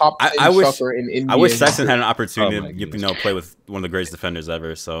mean, I wish Sexton had an opportunity to play with one of the greatest defenders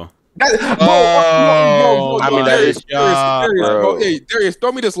ever. So. I mean, Darius, bro. Hey, Darius,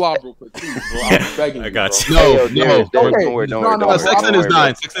 throw me this lob real quick, please, bro. I'm begging you. I got you. No. Sexton is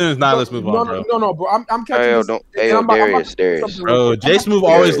 9. Sexton is 9. Let's move on, bro. No, bro. I'm catching this. Darius. Bro, Jay Smooth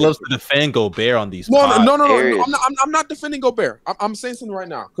always loves to defend Gobert on these. No. I'm not defending Gobert. I'm saying something right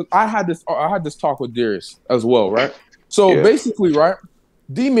now because I had this talk with Darius as well, right? So basically, right,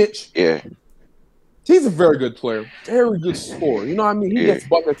 D. Mitch. Yeah. He's a very good player, very good scorer. You know what I mean? He gets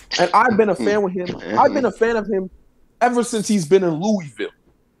buckets, and I've been a fan with him. I've been a fan of him ever since he's been in Louisville.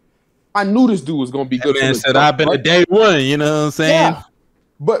 I knew this dude was going to be good. And said I've been a day one. You know what I'm saying? Yeah.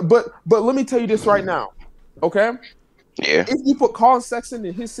 But let me tell you this right now, okay? Yeah. If you put Colin Sexton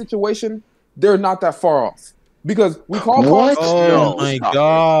in his situation, they're not that far off. Because we call Colin. Oh my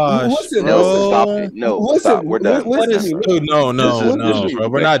gosh! Listen, stop it. No, listen, stop. We're done. No, bro.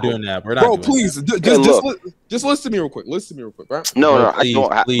 We're not doing that. We're not. Bro, please, just listen to me real quick. Right? No, I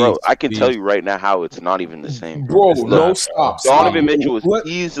don't. Bro, I can tell you right now how it's not even the same. Bro, no, stop. Donovan Mitchell is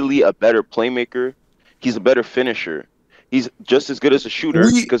easily a better playmaker. He's a better finisher. He's just as good as a shooter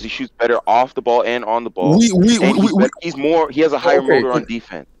because he shoots better off the ball and on the ball. He's more. He has a higher motor on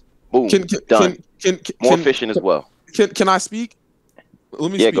defense. Boom. Done. More efficient as well. Can I speak?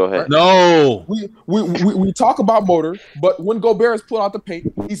 Let me speak. Go ahead. Right? No. We talk about motor, but when Gobert is put out the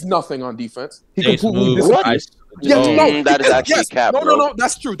paint, he's nothing on defense. He completely disappears. That is actually cap. No,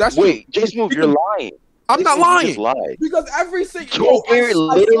 that's true. That's true. Wait, Jay Smooth, you're lying. I'm not lying. Because every single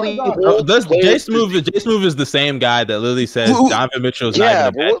literally. Jay Smooth is the same guy that literally says Donovan Mitchell's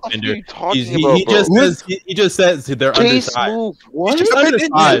not even a bad defender. He just says they're undersized. What? He's just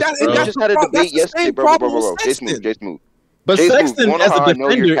undersized. We just had a debate yesterday, bro. Jay Smooth. But Sexton as a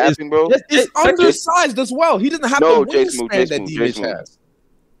defender is undersized as well. He doesn't have the wingspan that D-Mitch has.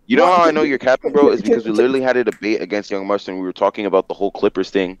 You know how I know you're capping, bro? Is because we literally had a debate against Young Mustard. We were talking about the whole Clippers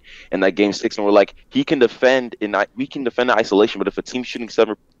thing in that game 6, and we're like, we can defend the isolation, but if a team's shooting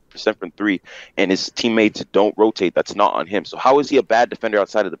 7% from 3 and his teammates don't rotate, that's not on him. So how is he a bad defender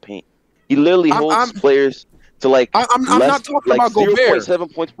outside of the paint? He literally holds players to I'm not talking about Gobert.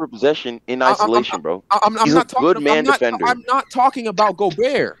 0.7 points per possession in isolation, bro. He's a good man defender. I'm not talking about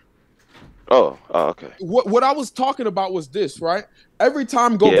Gobert. Oh, okay. What I was talking about was this, right? Every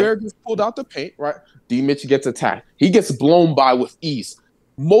time Gobert gets pulled out the paint, right? D. Mitch gets attacked. He gets blown by with ease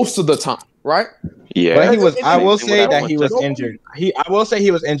most of the time, right? Yeah. But I will say that he was injured. I will say he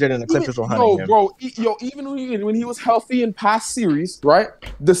was injured and the Clippers were hunting him. Bro, even when he was healthy in past series, right?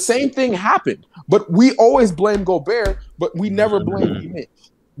 The same thing happened. But we always blame Gobert, but we never blame D. Mitch.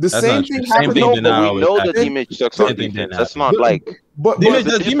 The same thing happened. But we know that D. Mitch sucks on defense. That's not like. But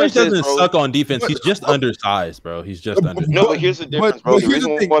D. Mitch doesn't suck on defense. He's just undersized, bro. He's just undersized. No, but here's the difference, bro. The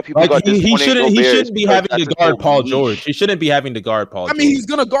reason why people got he shouldn't be having to guard Paul George. He shouldn't be having to guard Paul George. I mean, he's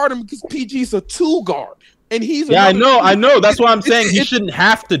gonna guard him because PG's a 2 guard, and he's I know. That's why I'm saying he shouldn't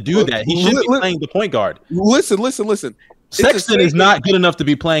have to do that. He should be playing the point guard. Listen. Sexton is not good enough to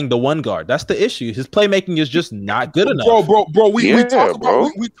be playing the 1 guard. That's the issue. His playmaking is just not good enough. Bro. We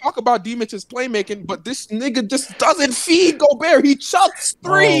talk about D. Mitch's playmaking, but this nigga just doesn't feed Gobert. He chucks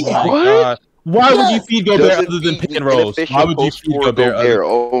 3. Oh my God. Why would you feed Gobert other than pick and rolls? Why would you feed Gobert?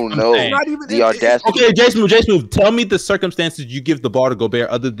 Oh no! The audacity. Okay, Jay Smooth. Tell me the circumstances you give the ball to Gobert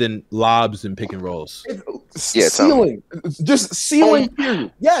other than lobs and pick and rolls. ceiling, just ceiling.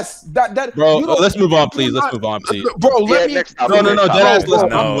 Period. Yes, that. Bro, let's move on, please. Let's move on, please. Bro, let me. No. Deadass, let's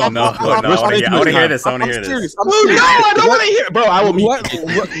No. I want to hear this. I'm serious. No, I don't want to hear. Bro, I will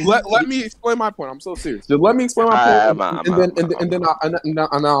let me explain my point. I'm so serious. Just let me explain my point, and then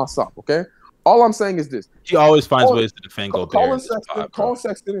I'll stop. Okay. All I'm saying is this: he always finds ways to defend Gobert. Colin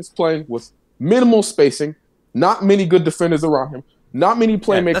Sexton is playing with minimal spacing, not many good defenders around him, not many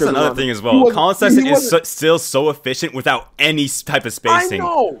playmakers. That's another thing as well. Colin Sexton is still so efficient without any type of spacing. I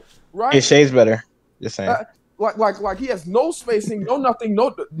know, right? His shade's better. Just saying. Like he has no spacing, no nothing,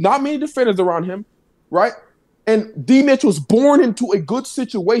 not many defenders around him, right? And D. Mitch was born into a good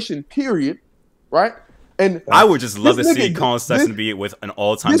situation. Period, right? And I would just love to see Colin Sexton be with an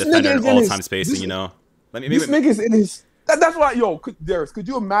all-time defender and all-time spacing. This nigga's in his. That's why, Darius, could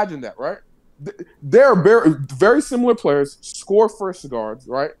you imagine that, right? They're very similar players, score first guards,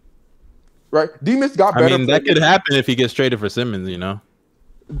 right? Right. D. Mitch got better. I mean, that could happen if he gets traded for Simmons, D.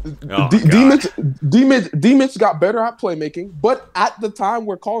 Mitch got better at playmaking, but at the time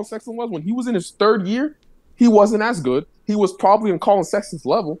where Colin Sexton was, when he was in his third year, he wasn't as good. He was probably on Colin Sexton's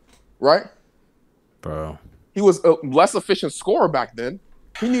level, right? Bro. He was a less efficient scorer back then.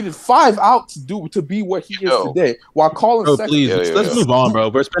 He needed 5 outs to be what he is today. While Colin Sexton, please, let's move on, bro.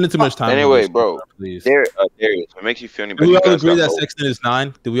 We're spending too much time. Anyway, bro, please. Darius, what makes you feel any better? Do we all agree that Sexton is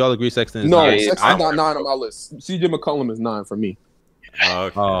 9? Do we all agree Sexton is 9? No, Sexton's not 9 on my list. CJ McCollum is 9 for me.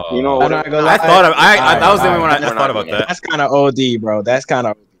 Okay. You know what? That was the only one I thought about that. That's kind of OD, bro. That's kind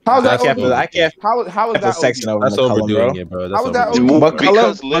of. How is that? How is that Sexton over That's McCollum, overdoing bro? it, bro. How is that?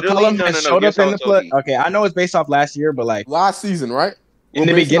 McCollum has showed up in the play. Okay, I know it's based off last year, but like last season, right? In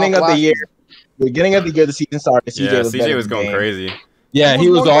the beginning of the year, the season started. CJ was going crazy. Yeah, he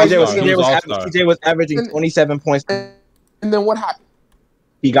was all CJ was averaging 27 points. And then what happened?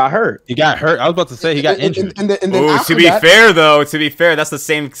 He got hurt. I was about to say he got injured. To be fair, that's the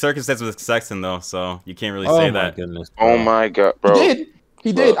same circumstance with Sexton though, so you can't really say that. Goodness, oh my god, bro.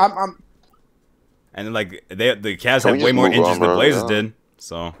 He did. And then like the Cavs had way more injuries than the Blazers did.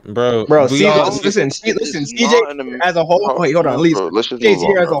 So, bro. Listen. CJ as a whole. Wait, hold on. CJ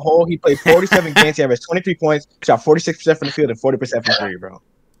here as a whole, he played 47 games. He averaged 23 points. Shot 46% from the field and 40% from three, bro.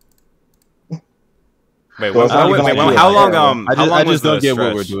 Wait, how long? I just don't get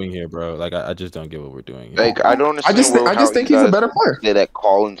what we're doing here, bro. Like, I just don't get what we're doing here. Like, I don't understand. I just think he's a better player. That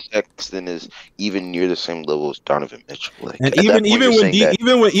Colin Sexton is even near the same level as Donovan Mitchell. Like, and even when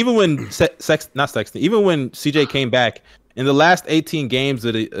CJ came back in the last 18 games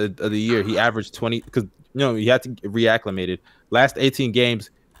of the year, he averaged 20 because he had to reacclimated. Last 18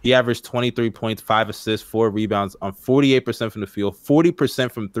 games, he averaged 23 points, 5 assists, 4 rebounds on 48% from the field,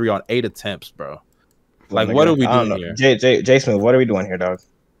 40% from 3 on 8 attempts, bro. Like, what are we doing here? Jason, what are we doing here, dog?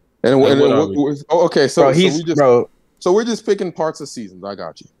 Okay, so we're just picking parts of seasons. I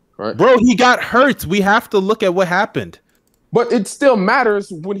got you, right? Bro, he got hurt. We have to look at what happened. But it still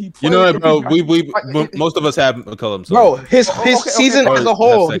matters when he plays. You know what, bro? We most of us have McCollum. So. Bro, his season as a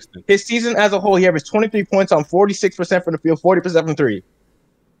whole, he averaged 23 points on 46% from the field, 40% from 3.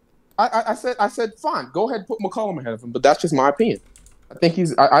 I said fine. Go ahead and put McCollum ahead of him, but that's just my opinion. I think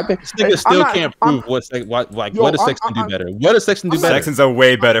he's. I think this nigga still can't prove what does Sexton do better? What does Sexton do better? Sexton's a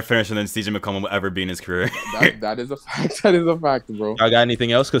way better finisher than CJ McCollum will ever be in his career. That is a fact. That is a fact, bro. I got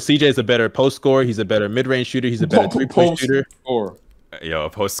anything else? Because CJ is a better post scorer. He's a better mid-range shooter. He's a better three-point shooter. Yo, a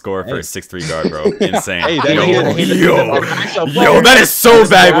post scorer for a 6'3" guard, bro. Insane. Hey, that is so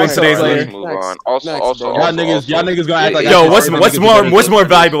valuable in today's league. Move on. Also, y'all niggas gonna act like. Yo, what's more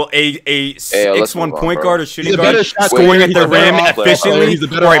valuable? A 6'1" point guard or shooting guard scoring at the rim efficiently,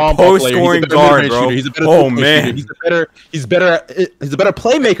 or a post scoring guard, bro? Oh man, he's better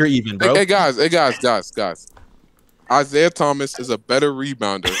playmaker even, bro. Hey guys. Isaiah Thomas is a better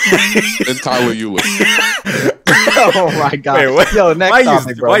rebounder than Tyler Euler. Oh my god! Wait, what? Yo, next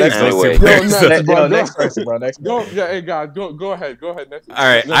topic, bro. Next person, bro. Hey guys, go ahead. Next. All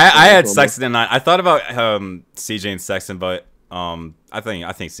right, I had Sexton and I thought about CJ and Sexton, but I think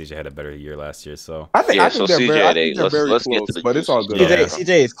CJ had a better year last year. So I think CJ, let's close, get to the but it's all good.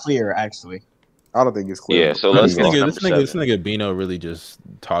 CJ is clear, actually. I don't think it's clear. Yeah, so let's go. This nigga Bino really just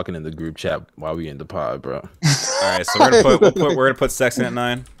talking in the group chat while we in the pod, bro. All right, so we're gonna put Sexton at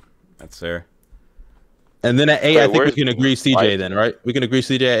 9. That's fair. And then at 8, I think we can agree CJ then, right? We can agree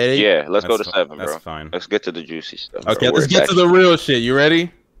CJ at 8. Yeah, let's go to 7, bro. That's fine. Let's get to the juicy stuff. Okay, let's get to the real shit. You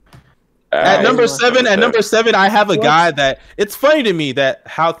ready? At number 7, I have a guy that it's funny to me that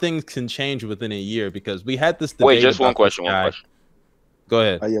how things can change within a year because we had this debate. Wait, just one question. Go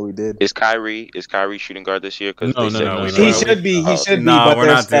ahead. Oh yeah, we did. Is Kyrie shooting guard this year? Because No. He should be. He should be. No, But we're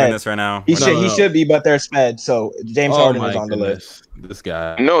they're not doing sped. this right now. He We're should. not- He should be. But they're sped. So James Harden is on the list. This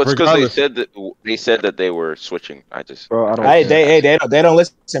guy. No, it's because Regardless. they said that they were switching. Bro, I don't. They don't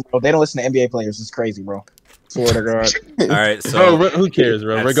listen, bro. They don't listen to NBA players. It's crazy, bro. Swear to God. All right, so Bro, who cares,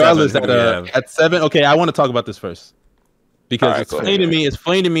 bro? at Regardless, 7, who do we have? at 7. Okay, I want to talk about this first because All right, it's go funny ahead. to me. It's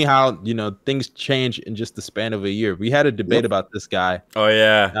funny to me how things change in just the span of a year. We had a debate about this guy. Oh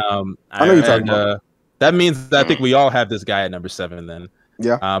yeah, I know you're talking about. That means that I think we all have this guy at number 7 then.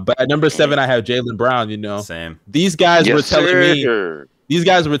 Yeah. But at number 7, I have Jaylen Brown. same. These guys were Yes, telling me. sir. These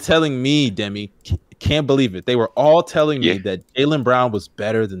guys were telling me, Demi, can't believe it. They were all telling me that Jaylen Brown was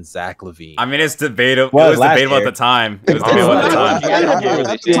better than Zach LaVine. I mean, it's debatable. Well, It was last debatable year. at the time. It was Oh, debatable at the last time. year.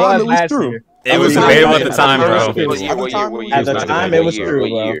 At the time, it was true. It was At the debatable time, at the time, bro. What year? At the time, it was true,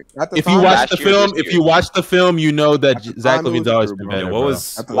 bro. At the If you time, watch last the year, film, this if year. you watch the film, you know that At the Zach time, it LaVine's was always true, been bro. better. Yeah, bro. what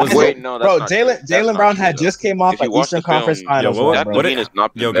was At the what was time. Wait, no, that's Bro, not true. That's Jaylen not Brown true, had though. just came off If you an watch Eastern the film, Conference Finals. Yo, what- Zach bro. what- LaVine has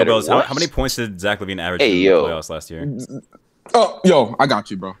not been Yo, better. Gobels, What? how many points did Zach LaVine average Hey, in yo. the playoffs last year? Oh, yo, I got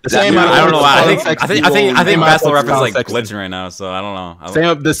you, bro. The same I amount don't of know points why. I as think Colin Sexton. Basketball Reference is like Sexton. glitching right now, so I don't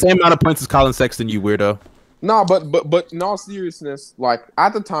know. The same amount of points as Colin Sexton, you weirdo. No, but in all seriousness, like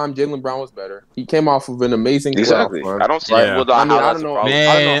at the time, Jaylen Brown was better. He came off of an amazing Exactly. playoff run. I don't see Right. that. Well, I mean, how I that's don't a know. problem.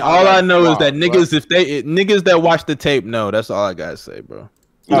 Man, how all I that's know is that flawed, niggas that watch the tape know. That's all I gotta say, bro.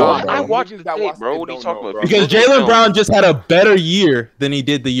 No, No, I bro. watched the Niggas that tape, watch bro. it What are you don't talking know, about? bro. Because Jaylen Brown just had a better year than he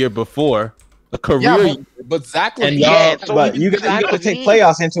did the year before. A career. Yeah, but Zach And LaVine- y'all- so But we you can got to take Levine.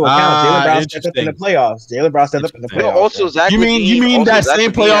 playoffs into account. Jaylen Brown stepped up in the interesting. playoffs. Jaylen Brown stepped up in the Interesting. playoffs. No, also Zach. You mean Levine- that also Zach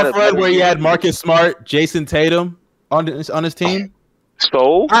same Levine had playoff a run better where he year. had Marcus Smart, Jason Tatum on his team?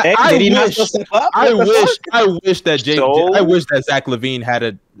 So Hey, I did he not wish- still step up? I What the wish fuck? I wish that Zach LaVine had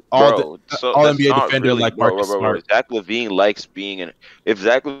a all that's NBA not defender really- like bro, Marcus bro. Smart. Zach LaVine likes being in. If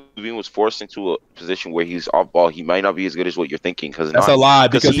Zach LaVine was forced into a position where he's off ball, he might not be as good as what you're thinking. Because That's a lie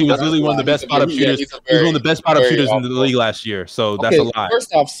because he was doesn't- really one of the best spot up shooters. he's a He was one of the very- best spot up very shooters in the off-ball. league last year. So that's a lie.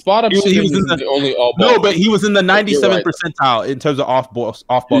 First off, spot up He was shooting in is the- the only all No, ball. but he was in the 97th right. percentile in terms of off ball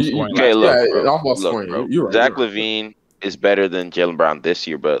scoring. Okay, look, Yeah, bro. off-ball Look, scoring. bro. You're right, Zach you're right. LaVine is better than Jaylen Brown this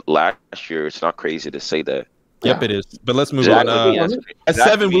year, but last year it's not crazy to say that. Yep, it is. But let's move Zach on. LaVine has- At Zach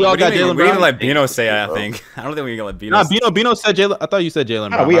 7, we LaVine- all We're got gonna Jaylen we're gonna Brown. let Bino say it, I think. I don't think we're gonna let Bino. Nah, Bino said Jaylen. I thought you said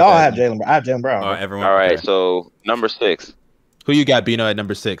Jaylen No, Brown. we My all bad. have Jaylen Brown. I have Jaylen Brown. Everyone. All right, okay. so number 6. Who you got, Bino, at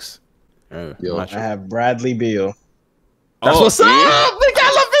number 6? Yo, I'm not I sure. have Bradley Beal. That's Oh, what's up. We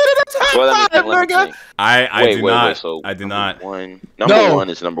got LaVine in the top Well, let me 5, think. nigga. I do not. So I do number not. Number No. 1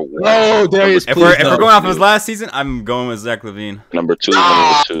 is number 1. No, Darius, If please we're no. going off his last season, I'm going with Zach LaVine. Number 2 is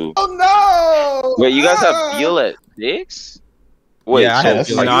number 2. Oh no! Wait, you guys have Beal at 6? Wait, Yeah, I have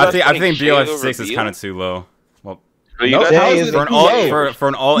so Beal. are No, you I guys think putting Beal at Shea over 6 is Beal? kind of too low. So you No, guys how have is it For an too all low? for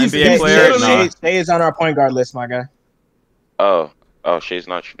an all He's- NBA he's player, literally- nah. Shea is on our point guard list, my guy. Oh, Shea's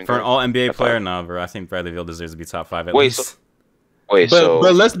not shooting. For an guard? all NBA That's player, fine. no, bro. I think Bradley Beal deserves to be top 5 at Wait, least. Wait, so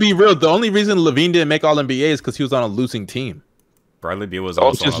But let's be real. The only reason Levine didn't make All NBA is because he was on a losing team. Bradley Beal was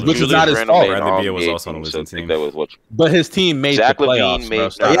also also on a which is losing not team. his fault. Bradley Beal was also on a so I losing think team. that was what But his team made Zach the LaVine playoffs, made bro.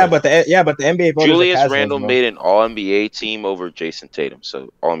 that. Stop. Yeah, but the NBA voters are Julius casuals, Randle bro. made an All NBA team over Jason Tatum. So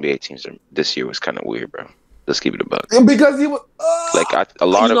All NBA teams this year was kind of weird, bro. Let's keep it a buck. because he was Like a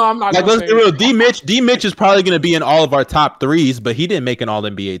lot of I'm not Like, gonna let's say be real. D Mitch is probably going to be in all of our top 3s, but he didn't make an All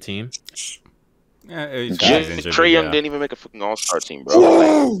NBA team. Yeah, he's injured, Trey Young yeah. didn't even make a fucking All Star team, bro. Like,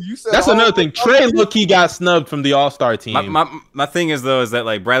 Ooh, you said That's all another the thing. fucking- Trey look-key got snubbed from the All Star team. My thing is though is that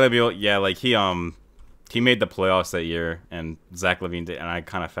like Bradley Beal, yeah, like he made the playoffs that year, and Zach LaVine did, and I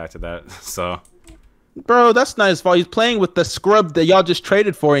kind of factored that. So Bro, that's not his fault. He's playing with the scrub that y'all just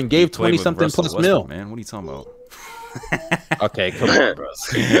traded for and gave played 20-something with Russell plus Westbrook, mil. Man, what are you talking about? Okay, come on, bro.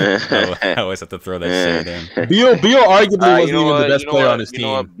 I always have to throw that shade in. Beal arguably wasn't you know even what? the best You know player what? on his You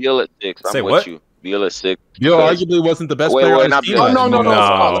know what? team. Beal at 6. I'm Say with what? you. Beal at 6. Beal because- arguably wasn't the best Wait, player wait, on not his Beal. team. No. No.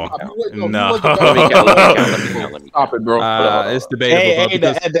 Let me count. Let me count. Stop it, bro. It's debatable, Hey, bro, hey,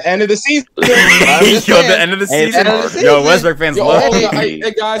 because at the end of the season. Yo, the end of the Hey, season. the end of the Yo, season. Westbrook fans Yo, love.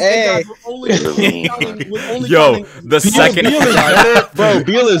 hey, guys, Hey. we're only counting. Yo, the second. Beal is better, bro.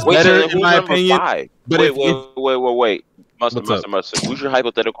 Beal is Wait, better so in who's my number opinion. 5? But Wait. What's up? Mustard. Who's your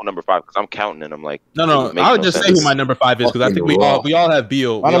hypothetical number 5? Because I'm counting and I'm like, No. it makes I would no just say sense. who my number 5 is because I think we all have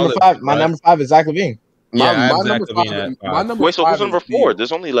Beal. My We all number have 5. My Beal, number 5 is Zach LaVine. Yeah, I My have Zach number LaVine five- at my 5. number Wait, so five who's number is 4? Beal.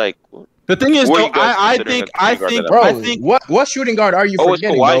 There's only like, The thing is, Who are though, you guys I considering think, a Bro, I think. what shooting guard are you oh, it's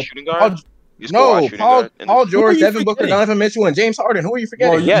forgetting, Kawhi bro? shooting guard? It's Kawhi No, shooting Paul guard? And George, Who are you Devin Booker, forgetting? Donovan Mitchell, and James Harden. Who are you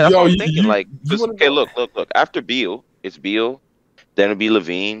forgetting? Bro, Yeah, that's what I'm you- thinking. Like, you wanna okay, know- look. After Beal, it's Beal. Then it'd be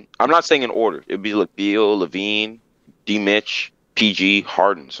Levine. I'm not saying in order. It'd be like Beal, Levine, D. Mitch, PG,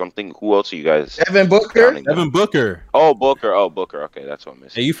 Harden. Something. Who else are you guys? Devin Booker. counting down? Devin Booker. Oh, Booker. Oh, Booker. Okay, that's what I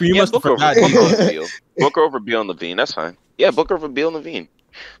missed. Hey, you must have Booker forgot. over Beal. Booker over Beal and Levine. That's fine. Yeah, Booker over Beal and Levine.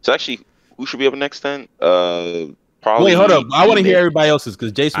 So actually, who should be up next then? Probably. Wait, hold up. I want to hear everybody else's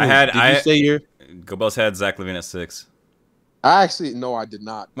because Jason. Did you say your? Gobel's had Zach LaVine at 6. I actually no, I did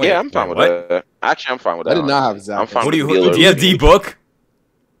not. Wait, Yeah, I'm fine with what? that. Actually, I'm fine with I that. did not have honestly. Zach. I'm fine What do with you? Beal or Do you have Levine. D Book?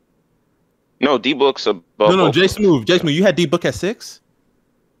 No, D Book's above. No, both Jay of them. Smooth. Jay Smooth. You had D Book at 6.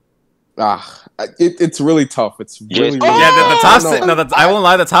 It's really tough. It's really, Oh! Yeah, the top no. six. No, I won't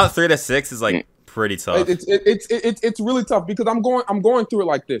lie. The top 3 to 6 is like pretty tough. it's really tough because I'm going through it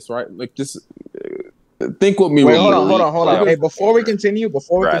like this, right? Like just think with me. Wait, real hold quick. on. Hey, before we continue,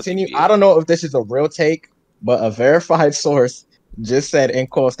 I don't know if this is a real take, but a verified source just said in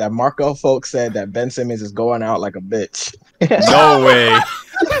quotes that Marco Folk said that Ben Simmons is going out like a bitch. No way.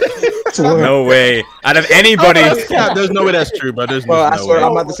 No way. Out of anybody. Yeah, there's no way that's true, bro. There's Bro, I no swear way.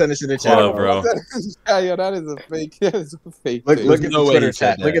 I'm about to send this in the chat, Hold up, bro. Yeah, that is a fake. That is a fake. Look, take. look at no the way Twitter he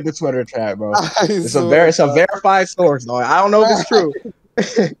said chat. Look that. at the Twitter chat, bro. I It's swear a to verified source. No, I don't know if it's true.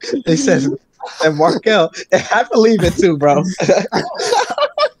 It says and Markel. I believe it too, bro.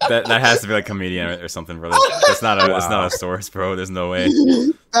 That has to be like comedian or something, brother. It's not a source, bro. There's no way.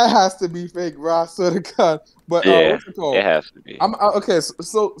 That has to be fake, bro. I swear to God. But Yeah, what's it called? it has to be. Okay.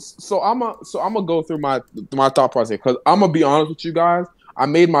 So I'm gonna go through my thought process because I'm gonna be honest with you guys. I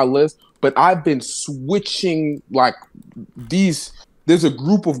made my list, but I've been switching like these. There's a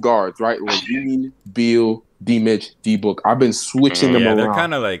group of guards, right? Levine, Beal, D-Mitch, D-Book. I've been switching them Yeah, around. they're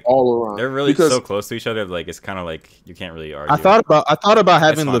kind of like all around. they're really because so close to each other. Like it's kind of like you can't really argue. I thought about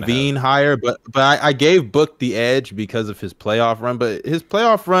having fun to Levine higher, but I gave Book the edge because of his playoff run. But his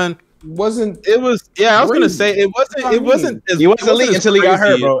playoff run wasn't. it was I was gonna Crazy. say it wasn't He was elite as until he got hurt,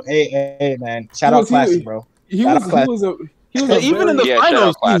 crazy. bro. Hey, man. Shout out Classic, bro. He Shout out Classic. was a. He was And a even in the very- Yeah, shout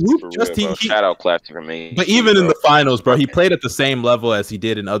finals, out Classic he for hooped real, just bro. Shout out Classic for me. But even in bro. the finals, bro, he played at the same level as he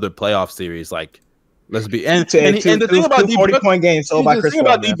did in other playoff series. Like, let's be and Two the thing about D 40 Book, point games sold by the Chris thing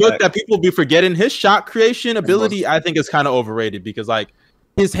about Paul, D Book man. that people be forgetting, his shot creation ability, I think, is kind of overrated because like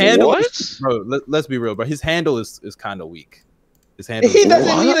his handle, What? bro. Let's be real, bro. His handle is kind of weak. His handle. He is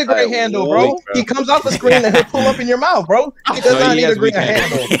doesn't weak. need a great handle, bro. He comes off the screen and he'll pull up in your mouth, bro. He does No, not he need has a great weak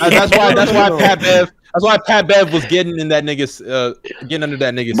handle. That's why Pat Bev. That's why Pat Bev was getting in that nigga's getting under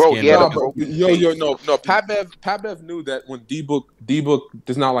that nigga's Bro, skin. yeah, bro. No. Pat Bev knew that when D Book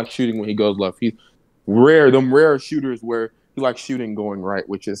does not like shooting when he goes left. He's rare shooters where he likes shooting going right,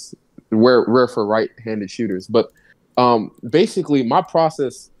 which is rare for right-handed shooters. But basically, my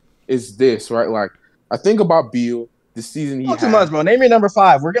process is this, right? Like I think about Beal. The season he Not too had. much, bro. Name your number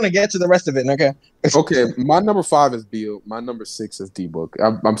 5. We're gonna get to the rest of it, okay? Okay, my number 5 is Beal. My number 6 is D Book.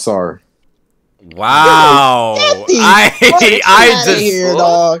 I'm sorry. Wow. I just here,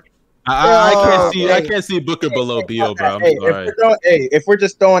 dog. I can't see Booker below Beal, bro. I'm sorry. If we're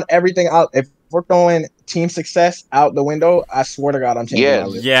just throwing everything out, if we're throwing team success out the window, I swear to God, I'm changing my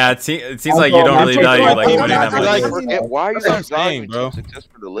list. Yeah, it seems like you don't really value like winning that much. Why are you That's what I'm not saying, valuing bro. team success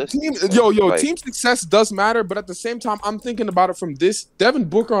for the list? Team success does matter, but at the same time, I'm thinking about it from this. Devin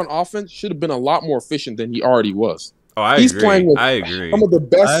Booker on offense should have been a lot more efficient than he already was. Oh, I He's agree. playing with I agree. Some of the I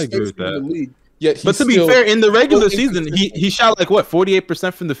best agree space with in the that. league. Yet But to be fair, in the regular season, he shot like what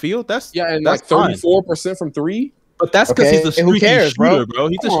 48% from the field. That's and that's like fine. 34% from 3. But that's because he's a Okay, who streaky cares, bro? shooter, bro.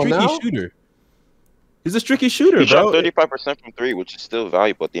 He's a Come on streaky now. shooter. He's a streaky shooter, He shot bro. 35% from 3, which is still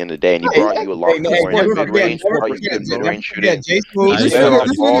valuable at the end of the day, and he Hey, brought you a lot hey, more in never the forget, mid-range. never Brought you forget, good never mid-range forget, shooting. Jay Smooth. Nice. This Yeah,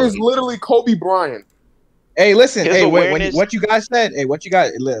 nigga ball. is literally Kobe Bryant. Hey, listen. His Hey, wait, awareness- what you guys said. Hey, what you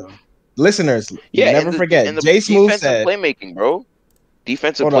guys, listeners. Yeah, never and the- forget. and the Jay Smooth defensive said. playmaking, bro.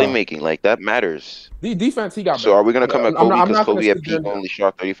 Defensive Hold on. playmaking, like that matters. The defense he got. So are we gonna come at Kobe I'm because not Kobe gonna at sit there peak and- only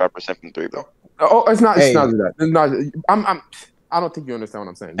shot 35% from 3, bro? Oh, it's not. Hey. It's not that. It's not. I don't think you understand what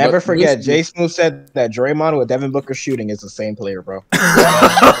I'm saying. Never But forget, this- Jay Smooth said that Draymond with Devin Booker shooting is the same player, bro.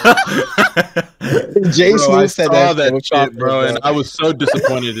 Jay Bro, I Smooth said saw that, that shit, bro, and I was so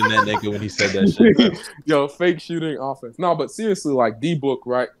disappointed in that nigga when he said that shit. Bro. Yo, fake shooting offense. No, but seriously, like D Book,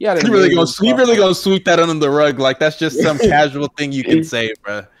 right? Yeah, He really gonna sweep that under the rug like that's just some casual thing you can say,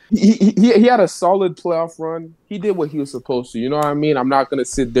 bro. He had a solid playoff run. He did what he was supposed to. You know what I mean? I'm not gonna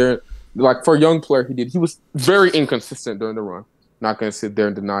sit there like for a young player. He was very inconsistent during the run. Not gonna sit there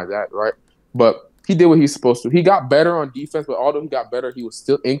and deny that, right? But he did what he's supposed to. He got better on defense, but although he got better, he was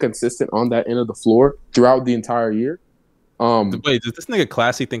still inconsistent on that end of the floor throughout the entire year. Wait, does this nigga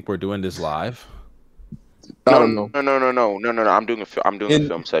Classy think we're doing this live? I don't know. No. I'm doing a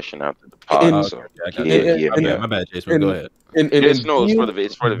film session after the pod. My bad, Jason. Go ahead. It's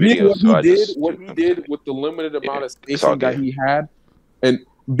for the video. What he did with the limited amount of spacing that he had, and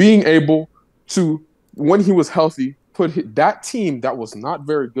being able to, when he was healthy, put that team that was not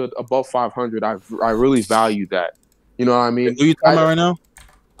very good above 500. I really value that. You know what I mean? Who you talking about right now?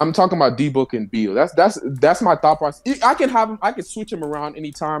 I'm talking about D-Book and Beal. That's my thought process. I can have him. I can switch him around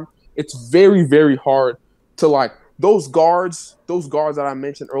anytime. It's very, very hard to like those guards that I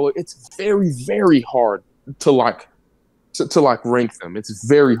mentioned earlier. It's very, very hard to like rank them. It's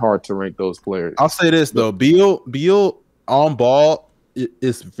very hard to rank those players. I'll say this though, Beal on ball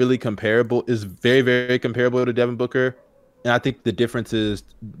is really comparable. Is very, very comparable to Devin Booker, and I think the difference is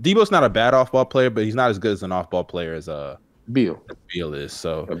D-Book's not a bad off-ball player, but he's not as good as an off-ball player as Beal is.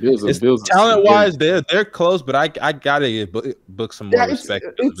 So Beal's talent-wise, they're close, but I gotta give Book some more respect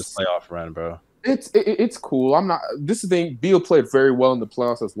for this playoff run, bro. It's cool. I'm not. This is the thing. Beal played very well in the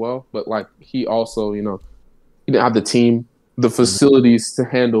playoffs as well, but like he also, he didn't have the team, the facilities to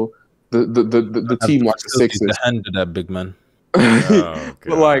handle the team like the Sixers. To handle that big man. Oh,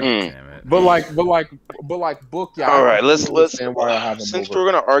 but like Book. Yeah. All right, let's since we're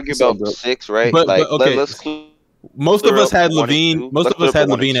gonna argue about 6, right? But okay. Let's. Most of us had LaVine. Most of us had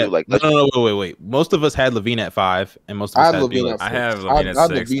LaVine at. No, wait. Most of us had LaVine at 5, and most of us had LaVine at 6. I have LaVine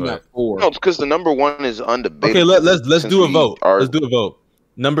at 6. At 4. No, it's because the number 1 is undebatable. Okay, let's do a vote. Let's do a vote.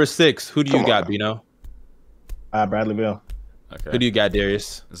 Number 6. Who do you got, Bino? Bradley Beal. Okay. Who do you got,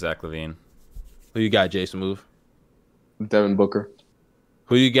 Darius? Zach LaVine. Who you got, Jason? Move. Devin Booker.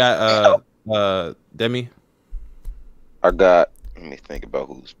 Who you got, Demi? I got. Let me think about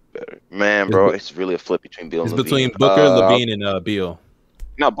who's better. Man, bro, it's really a flip between Beal and LaVine. It's between Booker, LaVine, and Beal.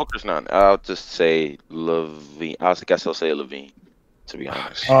 No, Booker's not. I'll just say LaVine. I guess I'll say LaVine, to be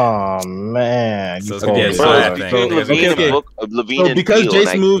honest. Oh, man. So because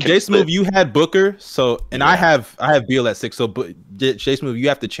Jason Move, you had Booker, I have Beal at 6. So Jason Move, you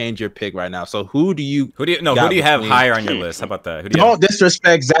have to change your pick right now. So who do you have higher on your list? How about that? Don't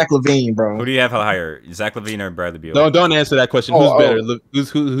disrespect Zach LaVine, bro. Who do you have higher? Zach LaVine or Bradley Beal? No, don't answer that question. Who's better?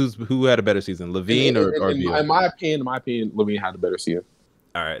 Who had a better season, LaVine or Beal? In my opinion, LaVine had a better season.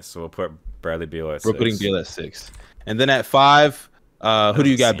 All right, so we'll put Bradley Beal at 6. We're putting Beal at 6, and then at 5. Who do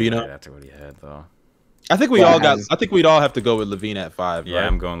you got, Bino? After what he had, though. I think we'd all have to go with LaVine at 5. Yeah, right?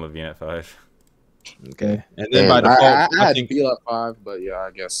 I'm going LaVine at 5. Okay, and then by default, I had Beal at 5, but yeah,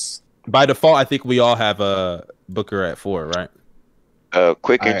 I guess by default, I think we all have Booker at 4, right?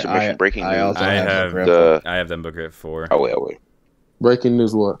 Quick intermission. Breaking news. I have them Booker at 4. Oh wait. Breaking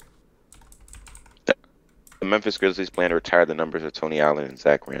news. What? The Memphis Grizzlies plan to retire the numbers of Tony Allen and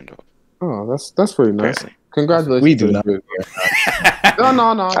Zach Randolph. Oh, that's pretty nice. Apparently. Congratulations. We do not. No.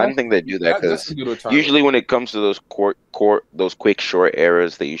 I didn't think they do that because usually when it comes to those those quick short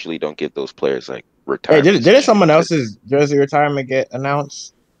eras, they usually don't give those players like retirement. Hey, didn't someone else's jersey retirement get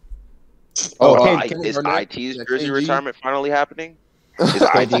announced? Is IT's jersey retirement finally happening? Is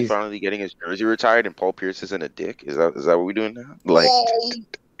IT finally getting his jersey retired and Paul Pierce isn't a dick? Is that what we're doing now? Like,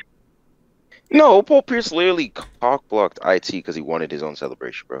 no, Paul Pierce literally cock-blocked IT because he wanted his own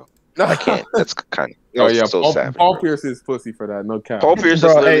celebration, bro. I can't. That's kind of so savage. Paul Pierce is pussy for that. No cap. Paul Pierce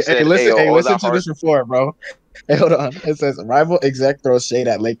said, listen to this report, bro. Hey, hold on. It says rival exec throws shade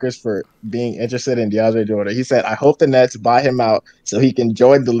at Lakers for being interested in DeAndre Jordan. He said, "I hope the Nets buy him out so he can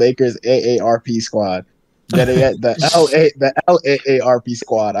join the Lakers AARP squad." The LAARP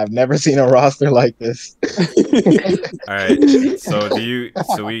squad. I've never seen a roster like this. All right. So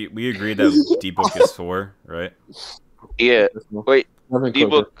we agreed that D-Book is 4, right? Yeah. Wait.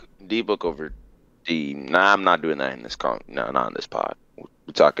 D-Book over D. Nah, I'm not doing that in this No, not in this pod. We'll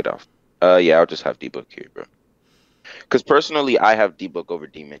talk it off. Yeah, I'll just have D-Book here, bro. Because personally, I have D-Book over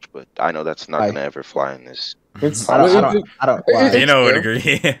D-Mitch, but I know that's not gonna ever fly in this. I don't. Dino would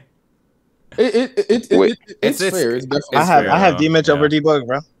agree. It's fair. I have D-Mitch over D-Book,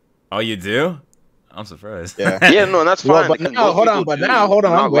 bro. Oh, you do? I'm surprised. Yeah, no, that's fine. Hold on.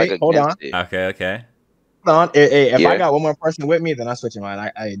 Wait, hold on. Okay. Hold on. If I got one more person with me, then I'm switching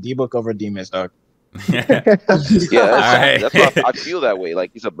mine. I D-Book over D-Mitch, dog. That's why I feel that way.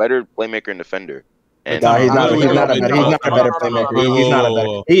 Like he's a better playmaker and defender. And he's not a better playmaker. He's not a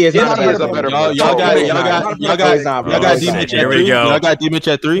better. He is not a better. Y'all got D-Mitch. Here we go. Y'all got D-Mitch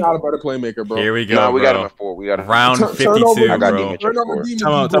at 3. Not a better playmaker, bro. Here we go. No, we got him at 4. We got round 52, I got bro. D-Mitch at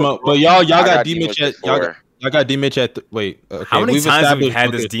 4. Come on. But y'all got D-Mitch at I got D-Mitch at wait. Okay. How many times have we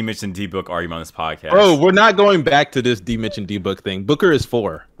had this D-Mitch and D-Book argument on this podcast? Bro, we're not going back to this D-Mitch and D-Book thing. Booker is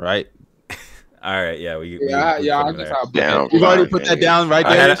 4, right? All right, yeah, I just have Down. You've already put that down right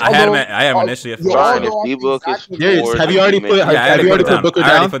there. I had him initially. Fine, if D-Book is Darius, four, have you already put? Yeah, Have you already put Booker I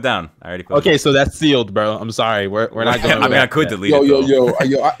already down? put down. Okay, so that's sealed, bro. I'm sorry, we're not going. I mean, I could delete Yo,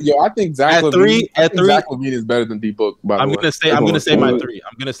 it. I think Zach At Levine, three, Zach Levine is better than D-Book. I'm gonna say my 3.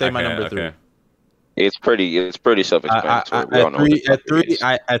 I'm gonna say my number 3. It's pretty self-explanatory.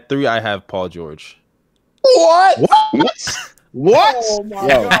 At three, I have Paul George. What? What? Oh my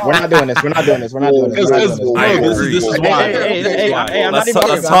Yo, God. we're not doing this. This is why. Hey, I'm not even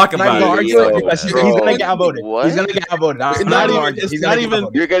Let's talk about it. He's gonna get outvoted. What? He's gonna get outvoted. It's not even.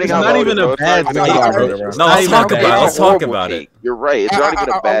 You're getting It's not even a bad take, bro. No, let's talk about it. Let's talk about it. You're right. It's not even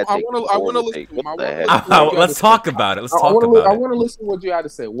a bad take. I want to listen. What the heck? Let's talk about it. Let's I talk about want it. to listen to what you had to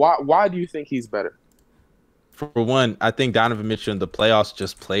say. Why do you think he's better? For one, I think Donovan Mitchell in the playoffs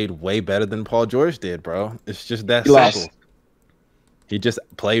just played way better than Paul George did, bro. It's just that simple. He just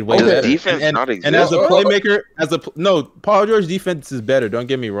played way better. Defense and not as a exist. playmaker, Paul George's defense is better. Don't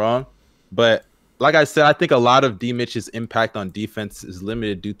get me wrong, but like I said, I think a lot of D. Mitch's impact on defense is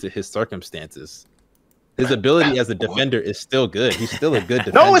limited due to his circumstances. His ability as a defender is still good. He's still a good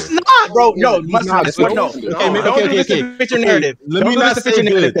defender. No, it's not, bro. No, He's not. Okay. Fit your narrative. Let me not say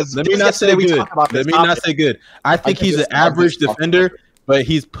good. Let me not say good. I think he's an average defender, but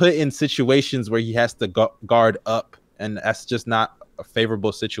he's put in situations where he has to guard up, and that's just not a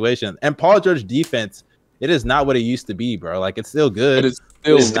favorable situation. And Paul George defense, it is not what it used to be, bro. Like, it's still good. It's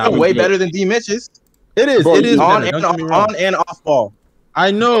still way better than D. Mitch's. It is. Bro, it is on better. and off ball. I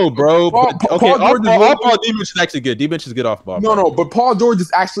know, bro. Paul George D. Mitch is actually good. D. Mitch is good off ball. No, but Paul George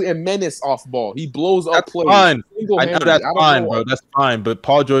is actually a menace off ball. He blows up That's plays. fine. I know that's don't fine, know. bro. That's fine. But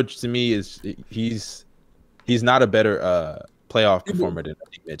Paul George to me he's not a better playoff performer than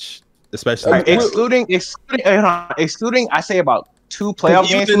D. Mitch, especially Excluding, I say about 2 playoff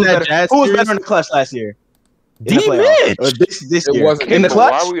games. Even Who that was Jazz better series- in the clutch last year? D. Mitch. This It year wasn't. in the But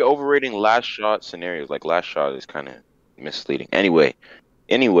clutch. why are we overrating last shot scenarios? Like, last shot is kind of misleading. Anyway,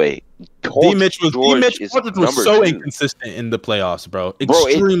 D. Mitch was number so 2. inconsistent in the playoffs, bro. Bro,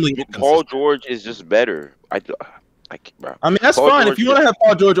 Extremely Paul inconsistent. George is just better. Bro. I mean, that's Paul fine. George If you want to have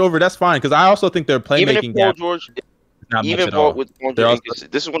Paul George over, that's fine. Because I also think their Even if playmaking Paul gap George, is not much even at all. with Paul They're George, also-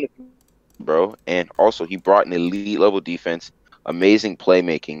 this is one of, bro, and also he brought an elite level defense, amazing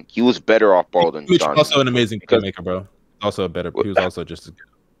playmaking. He was better off ball than Mitch Donovan. also an amazing Because- playmaker, bro. Also a better. He was also just as good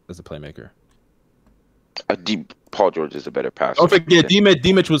as a playmaker. Paul George is a better passer. Don't forget,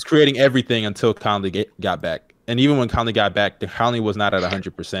 D. Mitch was creating everything until Conley got back. And even when Conley got back, Conley was not at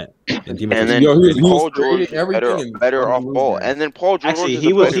 100%. And D. Mitch And was then Yo, he was Paul George creating everything was and better off losing ball. it. And then Paul George Actually, is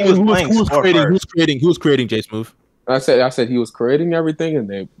he a was better- playing who was creating Jay Smooth? I said he was creating everything, and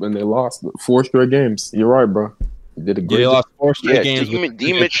they lost 4 straight games. You're right, bro. He did a Yeah, great they job. lost 4 straight Yeah, games.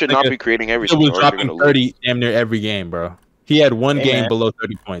 D. Mitch should not be creating He everything. was or you're dropping gonna 30 damn near every game, bro. He had one Hey, game man. below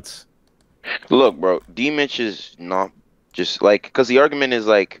 30 points. Look, bro, D. Mitch is not just like, because the argument is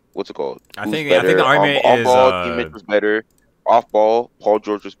like, what's it called? I Who's think better? the argument off is ball, D. Mitch was better. Off ball, Paul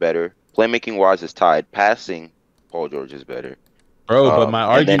George was better. Playmaking wise is tied. Passing, Paul George is better. Bro, but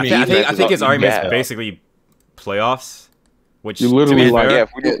my and then argument I think his argument Yeah. is basically playoffs, which You to literally be like- fair, Yeah, if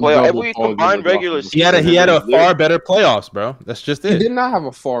we do Yeah, play, if double we Paul combine George regular off. he had a far better playoffs, bro. That's just He it. did not have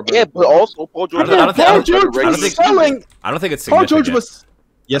a far better. Yeah, but also Paul George. I don't think- Paul George I don't was think- selling. I don't think it's Paul significant. George was.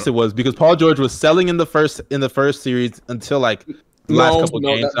 Yes, it was because Paul George was selling in the first series until like the last couple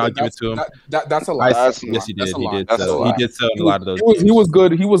games. I'll give it to him. That's a lie. That's Yes, he did. That's a He lie. did. That's a Sell. lie. He did sell in a lot of those. He was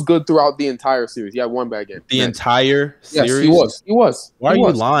good. He was good throughout the entire series. He had one bad game. The entire Yes, series. he was. He was. Why are He you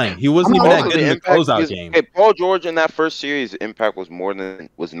was. lying? He wasn't I'm even not that Also, good in the impact closeout is- game. okay, Paul George in that first series, the impact was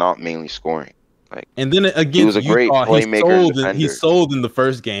not mainly scoring. And then against was a great Utah, playmaker and he defender. sold in the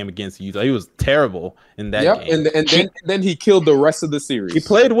first game against Utah. He was terrible in that Yep, game. and then he killed the rest of the series. He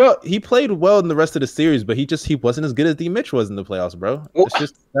played well. He played well in the rest of the series, but he wasn't as good as D. Mitch was in the playoffs, bro. It's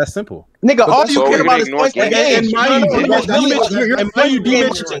just that simple. Nigga, all that's you why care we're about gonna is ignore points per games. game. And mind you, D.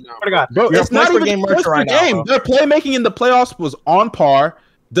 Mitch, Swear to God, bro, your it's not points per even game points merger per right now, game. bro. Their playmaking in the playoffs was on par.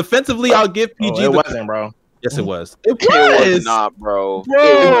 Defensively, I'll give PG. Oh, it wasn't, bro. Yes, it was. It It was was not, bro. Bro,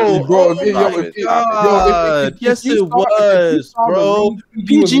 It was bro, not. God. Yes, it was, bro.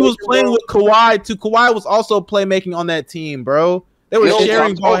 PG was playing with Kawhi too. Kawhi was also playmaking on that team, bro. They were You know,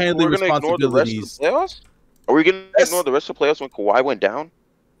 sharing ball we're handling gonna ignore the rest of the responsibilities. playoffs? Are we gonna That's- ignore the rest of the playoffs when Kawhi went down?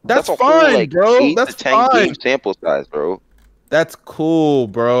 That's a whole, fine, like, bro. 8 That's to 10 fine. game sample size, bro. That's cool,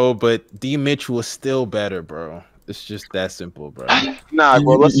 bro. But D. Mitch was still better, bro. It's just that simple, bro. Nah,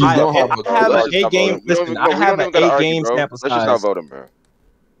 bro. Let's You just don't stop have voting. a- I have Let's an just stop 8-game voting. listen, We don't I have even an gotta argue, 8-game bro. sample Let's just stop size. voting, bro.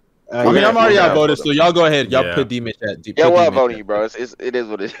 I mean, I'm already outvoted, so y'all go ahead. Y'all put D-Mitch at D. Yeah, we're outvoting you, bro. It is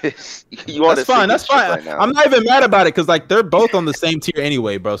what it is. You want That's fine. That's fine. Right now. I'm not even mad about it because like they're both on the same tier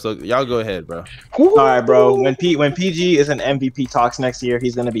anyway, bro. So y'all go ahead, bro. All right, bro. When PG is in MVP talks next year,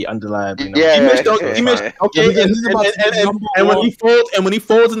 he's gonna be underlab. You know? Okay. And when he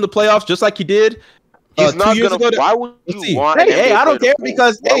folds in the playoffs, just like he did. He's not gonna. Why would you want? Hey, I don't care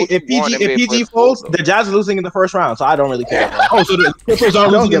because if PG folds, the Jazz are losing in the first round, so I don't really care. Oh, so the Clippers are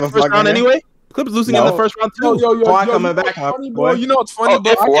losing in the first round anyway. Clippers losing in the first round too. Kawhi coming back, my boy. You know what's funny?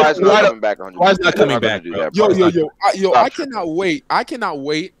 Kawhi's not coming back. Kawhi's not coming back. Yo! I cannot wait. I cannot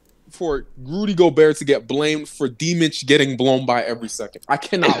wait for Rudy Gobert to get blamed for D-Mitch getting blown by every second. I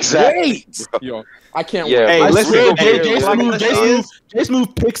cannot wait. Yo, I can't wait. Hey, listen, Jay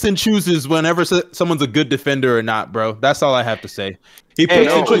Smooth picks and chooses whenever someone's a good defender or not, bro. That's all I have to say. He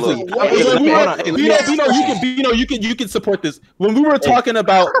picks and chooses. You can support this. When we were talking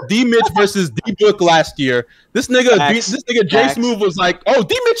about D-Mitch versus D-Book last year, this nigga Jay Smooth was like, "Oh,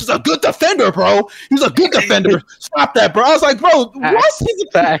 D-Mitch is a good defender, bro. He's a good defender. Stop that, bro." I was like, "Bro,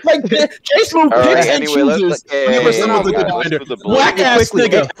 what?" Like Jay Smooth picks and chooses whenever someone's a good defender. Whack ass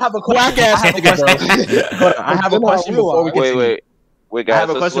nigga. Whack ass nigga, bro. I have a question before we continue. Wait, guys.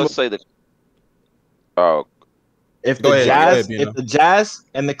 Let's say the. Oh. If the Jazz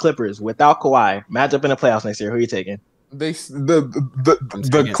and the Clippers without Kawhi match up in the playoffs next year, who are you taking? The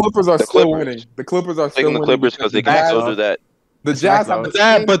Clippers are still winning. The Clippers are still winning. The Clippers because they can still do that. The Jazz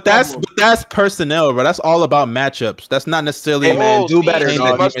have but that's personnel, bro. That's all about matchups. That's not necessarily do better. Do better.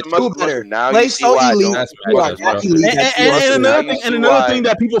 Play so elite. And another thing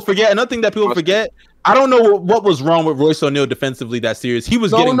that people forget. I don't know what was wrong with Royce O'Neal defensively that series. He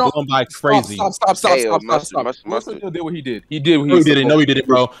was getting blown by crazy. Stop. Royce O'Neal did what he did. He did what he did. No, he didn't,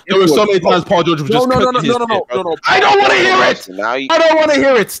 bro. There were so many times Paul George was just no. I don't want to hear it. I don't want to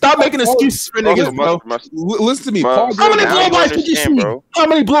hear it. Stop making excuses for niggas, bro. Listen to me. How many blow-bys did you see? How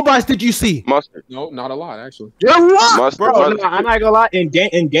many blow-bys did you see? Mustard. No, not a lot, actually. You're what? Bro, I'm not gonna lie. In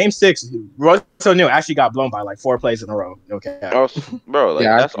game 6, Royce O'Neal actually got blown by like 4 plays in a row. Okay. Bro,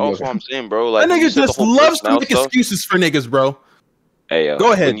 that's also what I'm saying, bro. Like that nigga just loves to make excuses for niggas, bro. Hey,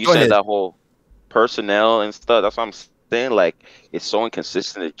 go ahead. When you said that whole personnel and stuff, that's what I'm saying. Like, it's so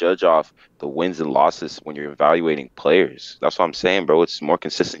inconsistent to judge off the wins and losses when you're evaluating players. That's what I'm saying, bro. It's more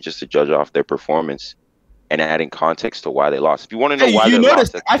consistent just to judge off their performance and adding context to why they lost. If you want to know why they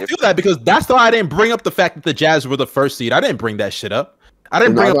lost, I feel that because that's why I didn't bring up the fact that the Jazz were the first seed. I didn't bring that shit up. I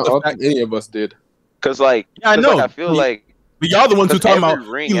didn't bring up the fact any of us did. Because, like, I know. I feel like. But y'all the ones who talking about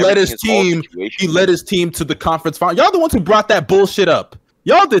he led his team to the conference final. Y'all the ones who brought that bullshit up.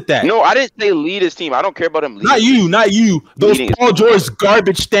 Y'all did that. No, I didn't say lead his team. I don't care about him leading. Not you. Those Paul George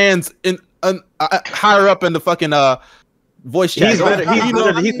garbage stands in higher up in the fucking voice chat. He's better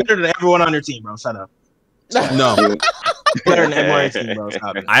than everyone on your team, bro. Shut up. No. Better than everyone on your team, bro.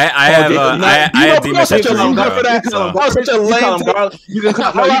 Stop it. I have D-Mitch such a lame for that. Such a lame.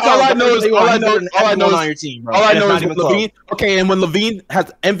 All I know is LaVine. Okay, and when LaVine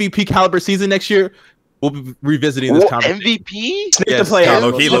has MVP caliber season next year, we'll be revisiting this conversation. MVP? Sniff the playoffs.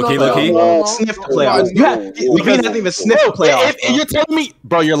 Low key. Sniff the playoffs. LaVine doesn't even sniff the playoffs. You're telling me,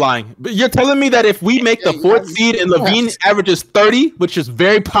 bro, you're lying. But you're telling me that if we make the 4th seed and LaVine averages 30, which is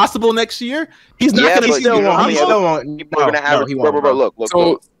very possible next year, he's not going to still won't. We're going to have look.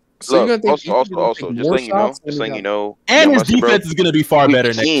 Also, just letting you know, and his defense is going to be far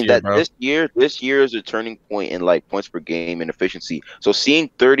better next year, bro. This year is a turning point in like points per game and efficiency. So seeing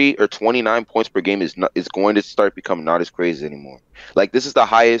 30 or 29 points per game is going to start becoming not as crazy anymore. Like, this is the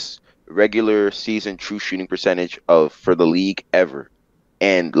highest regular season true shooting percentage for the league ever,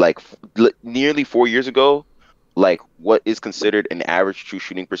 and like nearly 4 years ago, like what is considered an average true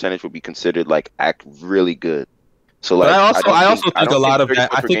shooting percentage would be considered like really good. So like, I also think a lot of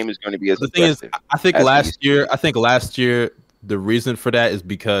that. I think game is going to be as the thing is, I think last year the reason for that is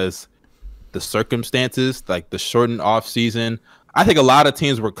because the circumstances, like the shortened off season. I think a lot of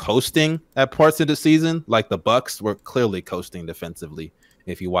teams were coasting at parts of the season. Like the Bucks were clearly coasting defensively.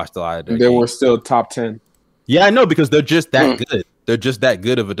 If you watched a lot of their games. Were still top 10. Yeah, I know, because they're just that good. They're just that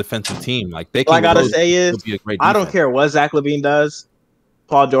good of a defensive team. Like they. All I gotta say is, I don't care what Zach LaVine does.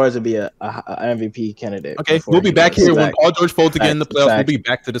 Paul George would be a MVP candidate. Okay, we'll be back here when Paul George folds again in the playoffs. We'll be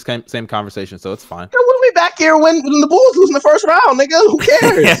back to this same conversation, so it's fine. We'll be back here when the Bulls lose in the first round, nigga. Who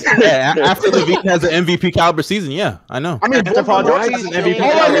cares? Yeah, after LaVine has an MVP caliber season, yeah, I know. I mean, after Paul George has an MVP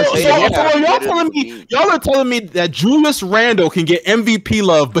caliber season, y'all are telling me that Julius Randle can get MVP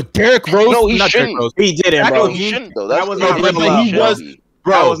love, but Derrick Rose, no, he shouldn't. He didn't, bro. He shouldn't though. That was not real love.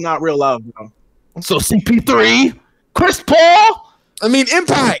 That was not real love, bro. So CP3, Chris Paul. I mean,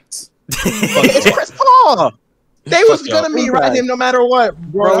 impact. It's Chris Paul. They was gonna be riding him no matter what,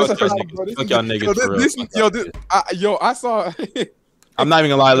 bro. Fuck y'all niggas for real. I saw. I'm not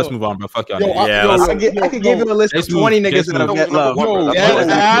even gonna lie. Let's move on, bro. Fuck y'all. I could give you a list of 20 niggas that'll get love. Dead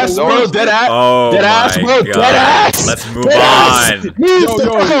ass, bro. Dead ass. Oh Dead ass, bro. Dead ass. Let's move on. Move the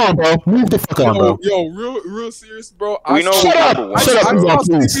fuck on, bro. Move the fuck on, bro. Yo, real serious, bro. We know Shut up. I saw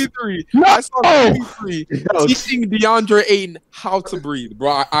CP3. I saw CP3 teaching DeAndre Ayton how to breathe,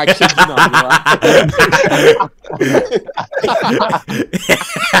 bro. I kid you not, bro.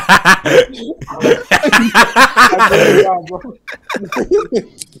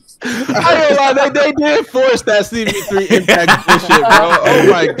 I don't lie, they did force that CP3 impact bullshit, bro. Oh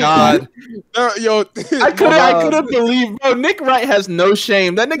my god. Yo, I couldn't believe, bro. Nick Wright has no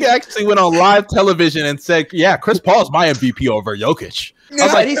shame. That nigga actually went on live television and said, "Yeah, Chris Paul's my MVP over Jokic." I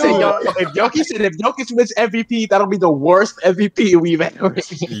was like, he said, if Jokic wins MVP, that'll be the worst MVP we've ever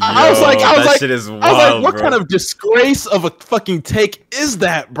seen. I was like, shit is wild, I was like, what bro. kind of disgrace of a fucking take is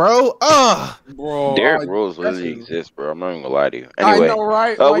that, bro? bro. Derrick Rose literally exists, bro. I'm not even gonna lie to you. Anyway, I know,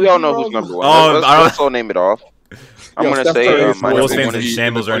 right? we all know who's number one. Let's all name it off. I'm gonna Steph say Curry my Bulls number fans one in is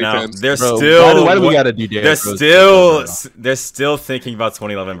shambles right now. They're Bro, still. why do we gotta do Derrick They're still thinking about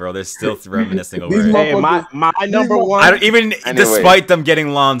 2011, bro. They're still reminiscing over it. Hey, my number one. I don't even, Anyway. despite them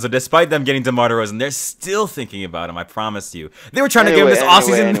getting Lonzo, despite them getting DeMar DeRozan, they're still thinking about him. I promise you. They were trying to give him this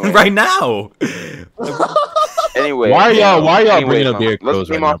offseason right now. Anyway, Why are y'all bringing up Derrick Let's Rose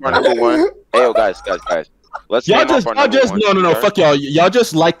name right off now, our number one. Hey, yo, guys. Let's Y'all name off our number one. no, fuck y'all. Y'all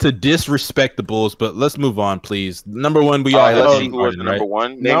just like to disrespect the Bulls, but let's move on, please. Number one, we All all right, have let's see James who was Harden, number right?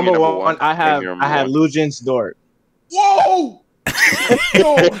 one. Name Number your one, I have Lugens Dort. Whoa!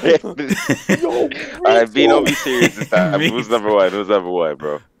 Yo, All right, Vino, be serious this time. Who's number one?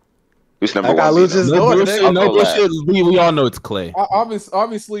 bro? Who's number I got one? Lugens Vino? No Dort. bullshit, no bullshit. We all know it's Clay.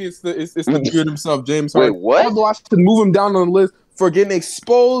 obviously, it's the dude himself, James Wait, Harden. what? Although I should move him down on the list for getting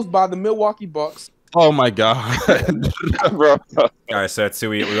exposed by the Milwaukee Bucks. Oh my god, Bro. All right, so that's who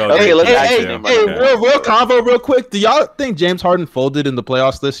we all Okay, agree let's to. actually hey, name our real convo, real quick. Do y'all think James Harden folded in the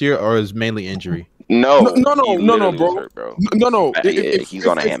playoffs this year, or is mainly injury? No, No, he bro. literally was hurt, bro. No. He's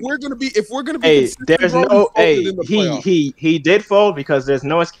on a hammer. If we're gonna be, Hey, consistent, there's bro, no. he Hey, folded in the playoffs. he did fold because there's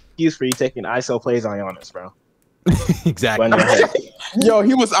no excuse for you taking ISO plays on Giannis, bro. Exactly. When you're hurt. Yo,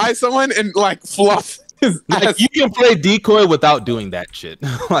 he was isoing and like fluff his Like, ass. you can play decoy without doing that shit.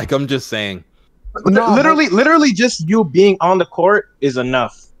 Like, I'm just saying. No, literally, just you being on the court is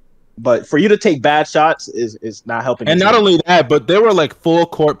enough. But for you to take bad shots is not helping. And your not team. only that, but there were like full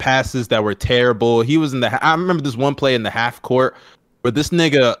court passes that were terrible. He was in the. I remember this one play in the half court where this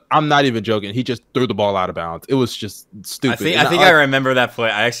nigga, I'm not even joking, he just threw the ball out of bounds. It was just stupid. I think I remember that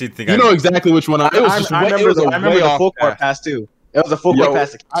play. I actually think you know exactly which one. It was just I remember the full court pass too. It was a full court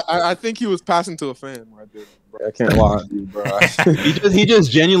pass. I think he was passing to a fan right there, bro. I can't lie to you, bro. he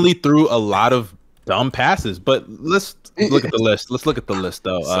just genuinely threw a lot of dumb passes. But let's look at the list. Let's look at the list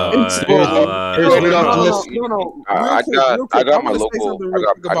though. No. I got my local. I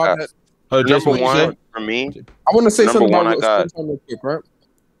got Jason, number one for me. I want to say Number something one, about I got- real quick, right?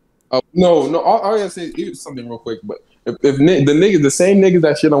 No. All I gotta say is something real quick. But if the same niggas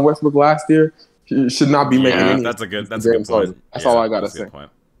that shit on Westbrook last year should not be making any. That's a good James point. Harden. That's all I gotta that's a say. good point.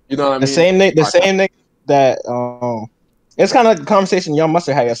 You know what I mean? The same nigga that it's kind of the conversation Young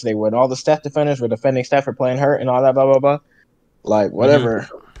Mustard had yesterday when all the Steph defenders were defending Steph for playing hurt and all that blah blah blah. Like whatever,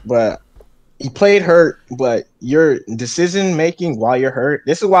 but he played hurt. But your decision making while you're hurt.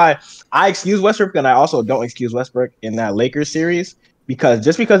 This is why I excuse Westbrook, and I also don't excuse Westbrook in that Lakers series because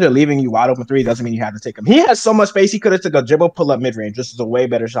just because they're leaving you wide open three doesn't mean you have to take them. He has so much space. He could have took a dribble pull up mid range. This is a way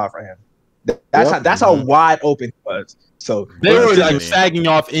better shot for him. That's how wide open he was. So they were like sagging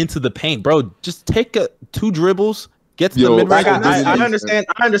off into the paint, bro. Just take two dribbles, get to the mid range. I understand.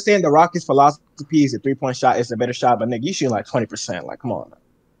 I understand the Rockets' philosophy is a 3-point shot is a better shot, but nigga, you shooting like 20%. Like, come on.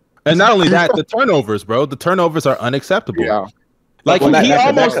 And not only that, the turnovers, bro. The turnovers are unacceptable. Yeah. Like Well, he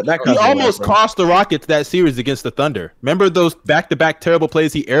that almost cost the Rockets that series against the Thunder. Remember those back-to-back terrible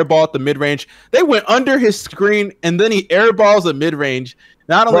plays? He airballed the mid-range. They went under his screen, and then he airballs a mid-range.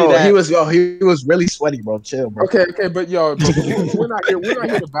 Not only that, he was really sweaty, bro. Chill, bro. Okay, but we're not here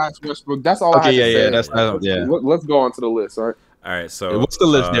to bash Westbrook. That's all I have to say. Let's go on to the list, all right? All right, so what's the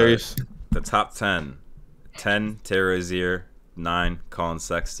list, Darius? The top 10. 10, Terry Rozier. 9, Colin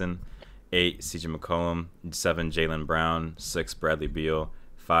Sexton. 8, CJ McCollum. 7, Jaylen Brown. 6, Bradley Beal.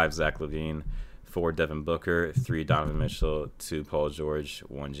 5, Zach LaVine. 4, Devin Booker. 3, Donovan Mitchell. 2, Paul George.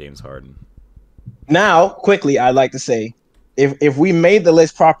 1, James Harden. Now, quickly, I'd like to say, if we made the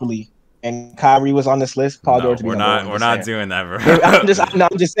list properly, and Kyrie was on this list, Paul No, George would be we're number not. one. We're not doing that, bro.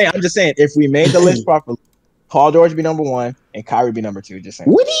 I'm just saying. If we made the list properly, Paul George would be number 1 and Kyrie would be number 2. Just saying.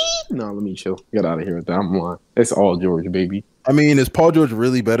 Woody? No, let me chill. Get out of here with that. I'm lying. It's all George, baby. I mean, is Paul George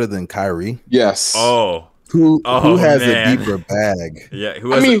really better than Kyrie? Yes. Oh, Who has man. a deeper bag? yeah.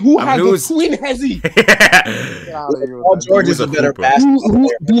 who has the Queen Hezzy? Paul George is a better basketball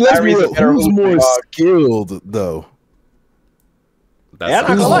player. Let's be Kyrie's a real, better who's hooper, more dog. skilled though? That's Yeah,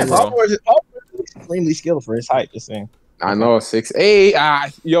 I'm not gonna lie. bro. Paul George is extremely skilled for his height. Just saying. I know,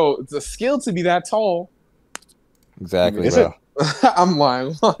 6'8". Yo, it's a skill to be that tall. Exactly, Is bro. I'm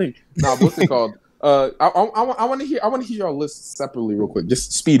lying. Nah, what's it called? I want to hear your list separately, real quick.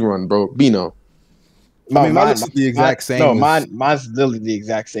 Just speed run, bro. Bino. I mean, mine is the exact same. No, as- mine's literally the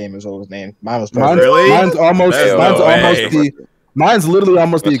exact same as what was named. Mine was Mine's, perfect. Really? mine's almost. There's Mine's no almost way. the. Mine's literally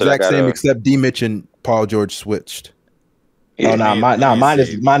almost the That's what I exact same, gotta- except D. Mitch and Paul George switched. Oh, no, mine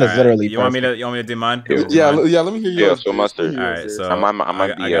is literally. You want me perfect. to do mine? Yeah. Yeah. Let me hear Yeah, yours. so Mustard. All right, so I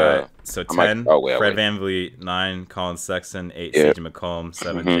might be. so I might- 10. oh, wait, Fred wait. VanVleet, 9. Colin Sexton, 8. Yeah. CJ McCollum,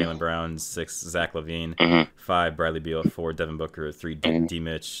 7. Mhm. Jaylen Brown, 6. Zach LaVine, Mhm. 5. Bradley Beal, 4. Devin Booker, 3. Mhm. D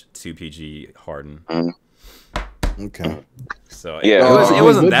Mitch, 2. PG Harden. Okay. So Yeah. it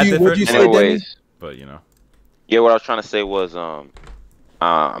wasn't that What'd different, you say, Anyways, but you know. yeah, what I was trying to say was, I'm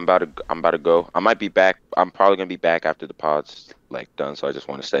about to go. I might be back. I'm probably gonna be back after the pod's like done. So I just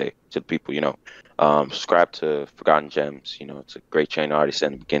want to say to the people, subscribe to Forgotten Gems. It's a great channel. I already said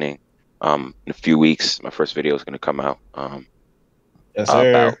in the beginning. In a few weeks, my first video is gonna come out. Yes,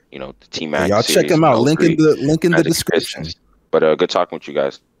 sir. About the T-Mac. Y'all check series him out. and Link in 03 the as a description. Christmas. But good talking with you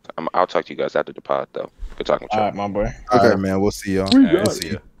guys. I'll talk to you guys after the pod though. Good talking with All you. right, my boy. All Okay. right, man. We'll see y'all. All right,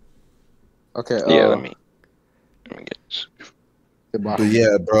 see ya. Okay. Yeah, let me get this. Goodbye. But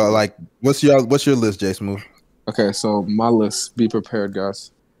yeah, bro. Like, what's your list, J Smooth? Okay, so my list. Be prepared,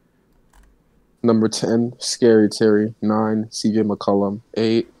 guys. Number 10, Scary Terry. 9, CJ McCollum.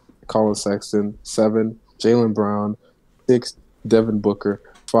 8, Colin Sexton. 7, Jaylen Brown. 6, Devin Booker.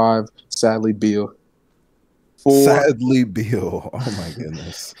 5, Sadly Beal. 4, Sadly, Bill. Oh my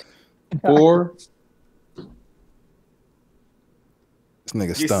goodness. 4. This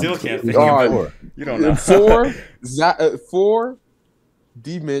nigga You stumped. still can't Who's think number of four? You don't know. 4,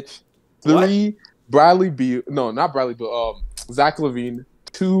 D Mitch. 3, Bradley Beal. No, not Bradley Beal. Zach LaVine.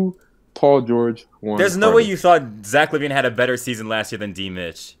 2, Paul George. 1. There's no way you thought Zach LaVine had a better season last year than D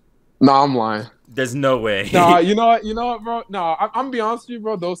Mitch. Nah, I'm lying. There's no way. Nah, you know what, bro? No, I'm gonna be honest with you,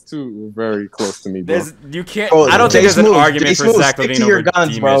 bro. Those two were very close to me, bro. You can't. Bro, I don't think Jay there's an Smooth, argument Jay for Smooth, Zach stick LaVine to your over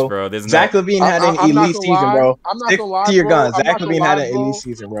guns, D bro. Mitch, bro. There's Zach no. LaVine had an I'm not elite gonna season, lie. bro. I'm not Stick gonna lie, to your bro. guns. I'm Zach not LaVine gonna had lie, an bro. elite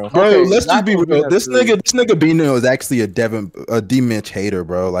season, bro. Bro, Okay, let's Zach just be LaVine real. had This 3. nigga Bino is actually a D Mitch hater,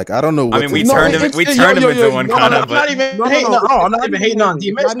 bro. Like, I don't know what I mean, we to No, turned say. him. We it's- turned him yo, into yo, one no, kind no, of. I'm not But even No, hating. no, I'm not not even even hating on hating,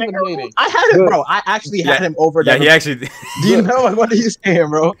 D Mitch. not even hating. I had him, bro. I actually had him over. yeah, Devin. he actually. Do you know what are you saying,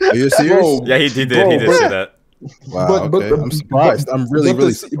 bro? Are you serious? Bro, Yeah, he did. Bro, He did but- say that. Wow. but- Okay. I'm surprised. I'm really,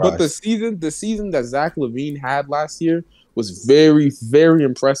 really But the surprised. season that Zach LaVine had last year was very, very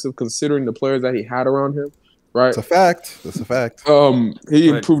impressive considering the players that he had around him. Right. It's a fact. That's a fact. He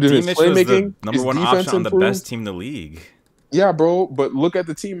But improved in his D-Mitch was the playmaking. number His one defense option on the improved. best team in the league. Yeah, bro. But look at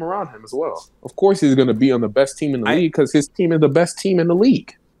the team around him as well. Of course, he's going to be on the best team in the I- league because his team is the best team in the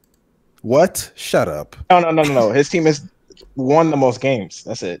league. What? Shut up. No. His team has won the most games.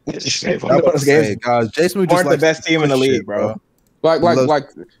 That's it. I was about to say, guys, J Smooth just Weren't the likes best to team in the push league, shit, bro. Like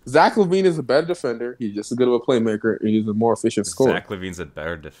Zach LaVine is a better defender. He's just as good of a playmaker, and he's a more efficient scorer. Zach LaVine's a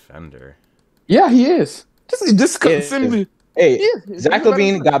better defender. Yeah, he is. Just Yeah. simply. Hey, Yeah, he's Zach a better LaVine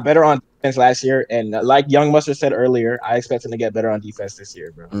defender. got better on defense last year, and like Young Mustard said earlier, I expect him to get better on defense this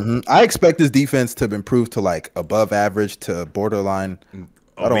year, bro. I expect his defense to improve to like above average to borderline.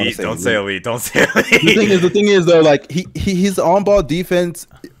 I don't wanna Elite. say Don't say elite. elite. Don't say The elite. thing is though, like his on ball defense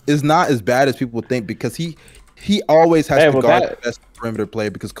is not as bad as people think because he always has Hey, to well, guard that- the best perimeter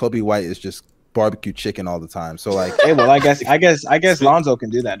player because Kobe White is just barbecue chicken all the time. So like, Hey, well, I guess Lonzo can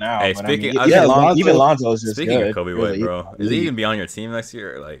do that now. Hey, but speaking- I mean, yeah, even Lonzo- Lonzo's just Speaking good. of Kobe really. White, bro, is he gonna be on your team next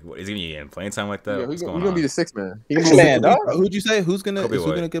year? Like, what, is he gonna be in playing time like that? Yeah, What's he's going gonna on? be the sixth man. He Six gonna be man, dog. who'd you say? Who's gonna Kobe is who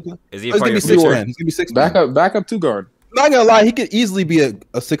White. gonna get play? Is he a He's part gonna of be your six future? man. He's gonna be six man. backup two guard. Not gonna lie, he could easily be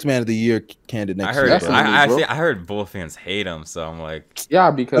a 6 man of the year candidate next I heard. year. Definitely, bro. I bro. actually I heard Bull fans hate him, so I'm like, Yeah,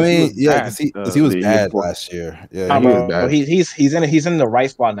 because I he mean, was yeah, bad, because he was the year bad before. last year. Yeah, Nah, he was was bro, bad. he's in the right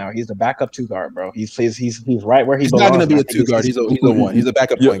spot now. He's the backup two guard, bro. He's right where he He's belongs. not gonna be now. a two guard. He's a one. He's a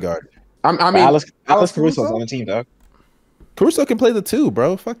backup Yeah. point guard. I mean, Alex Alex Caruso's Caruso? on the team, dog. Caruso can play the two,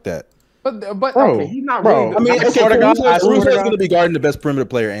 bro. Fuck that. But Bro, okay, he's not bro, really. I mean, I swear to God, I swear to Caruso's God. going to be guarding the best perimeter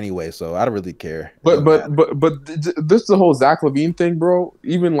player anyway, so I don't really care. It But doesn't matter. this is the whole Zach LaVine thing, bro.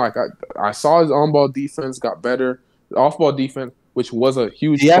 Even like I saw his on-ball defense got better, the off-ball defense, which was a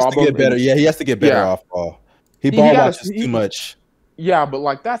huge He has to problem. get better. Yeah, he has to get better Yeah. off ball. He He ball gotta- watches too much. Yeah, but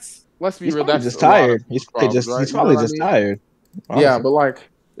like let's be He's real. probably That's just a lot of tired. He's probably problems, just right? he's You know probably what I just mean? tired. Yeah, honestly. but like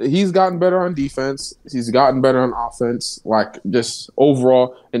he's gotten better on defense. He's gotten better on offense. Like just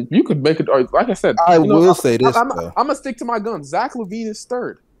overall, and you could make it. Like I said, I you know, will say this, I'm though. gonna stick to my guns. Zach LaVine is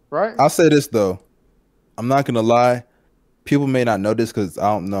third, right? I'll say this though. I'm not gonna lie. People may not know this because I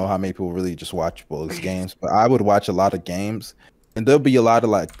don't know how many people really just watch Bulls games, but I would watch a lot of games, and there'll be a lot of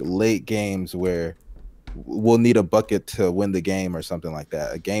like late games where we'll need a bucket to win the game or something like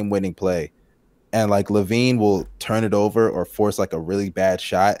that, a game-winning play, and like LaVine will turn it over or force like a really bad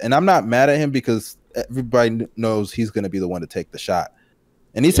shot, and I'm not mad at him because everybody knows he's gonna be the one to take the shot,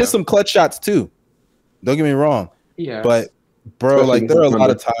 and he's hit some clutch shots too. Don't get me wrong. Yeah, But bro, Especially like there are a against lot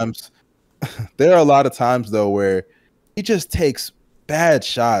of times there are a lot of times though where he just takes bad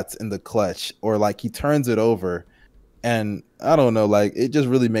shots in the clutch or like he turns it over, and I don't know, like it just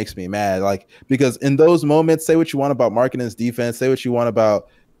really makes me mad. Like because in those moments, say what you want about Markkanen's defense, say what you want about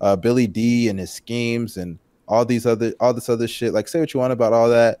Billy D and his schemes and all this other shit. Like say what you want about all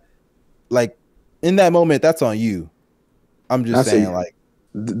that. Like in that moment, that's on you. I'm just saying, like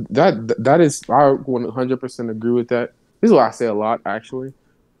that is, I 100% agree with that. This is what I say a lot, actually.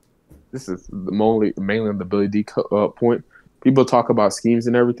 This is mainly on the Billy D point. People talk about schemes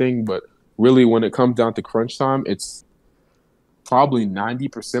and everything, but really, when it comes down to crunch time, it's probably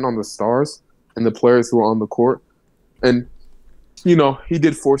 90% on the stars and the players who are on the court. And you know, he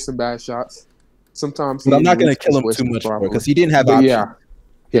did force some bad shots. Sometimes, but I'm not gonna kill him too much because he didn't have But options. yeah,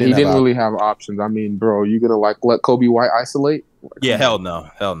 he didn't really have options. I mean, bro, you gonna like let Kobe White isolate? Yeah, hell no.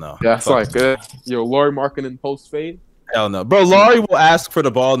 Yeah, it's like, yo, Lauri Markkanen post fade. Hell no, bro. Laurie will ask for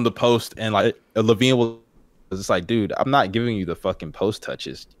the ball in the post, and like LaVine will. It's like, dude, I'm not giving you the fucking post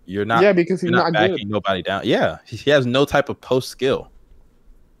touches. You're not. Yeah, because he's you're not backing good. nobody down. Yeah, he has no type of post skill.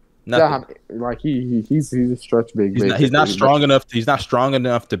 Nothing. Yeah, like he's a stretch big. He's not strong enough. He's not strong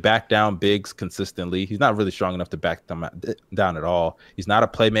enough to back down bigs consistently. He's not really strong enough to back them down at all. He's not a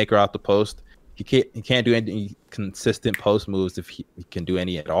playmaker out the post. He can't do any consistent post moves if he can do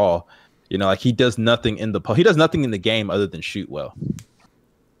any at all. You know, like he does nothing in the post. He does nothing in the game other than shoot well.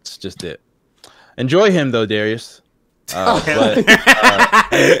 It's just it. Enjoy him though, Darius. Just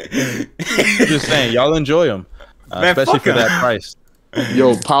saying, y'all enjoy him, especially for that price.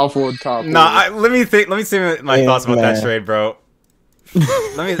 Yo, powerful and top. Let me say my thoughts about that trade, bro.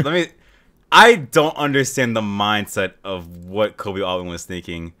 let me. I don't understand the mindset of what Kobe Alvin was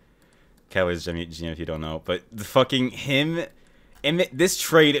thinking. Cowboys GM, if you don't know, but the fucking him and this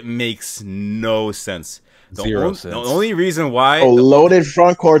trade makes no sense. Zero sense. The only reason why loaded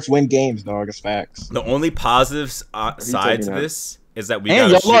front courts win games, dog. It's facts. The only positive side to this is that we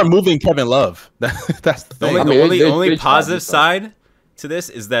and y'all are moving Kevin Love. That's the thing. The only positive side to this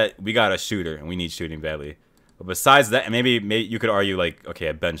is that we got a shooter and we need shooting badly. But besides that, and maybe you could argue like, okay,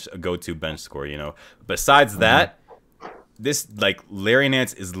 a go-to bench score, you know. Besides that, this like Larry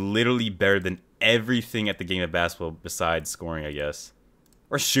Nance is literally better than everything at the game of basketball besides scoring, I guess,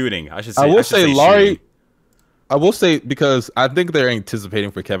 or shooting. I should say. I will say Laurie. Shooting. I will say because I think they're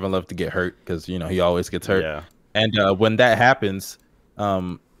anticipating for Kevin Love to get hurt because you know he always gets hurt. Yeah. And when that happens,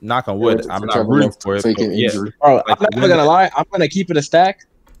 knock on wood, I'm not rooting for it. Bro, I'm not gonna lie. I'm gonna keep it a stack.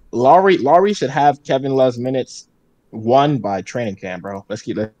 Laurie should have Kevin Love's minutes won by training camp, bro. Let's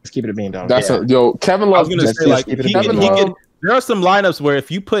keep it a bean, dog. Kevin Love. I was gonna say like there are some lineups where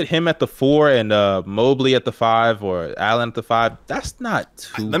if you put him at the 4 and Mobley at the 5 or Allen at the 5, that's not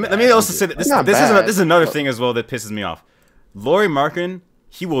too. Let me also say that this is another thing as well that pisses me off. Lauri Markkanen,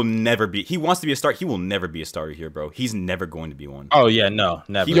 he will never be. He wants to be a star. He will never be a starter here, bro. He's never going to be one. Oh yeah, no,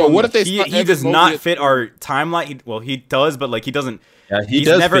 never. What if they? He does not fit our timeline. He does, but like he doesn't. Yeah, he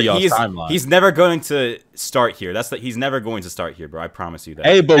does fit your timeline. He's never going to start here. He's never going to start here, bro. I promise you that.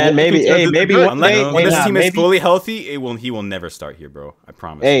 Hey, but maybe when this team is fully healthy, he will never start here, bro. I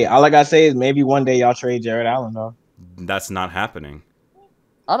promise. Hey, all I gotta say is maybe one day y'all trade Jared Allen, though. That's not happening.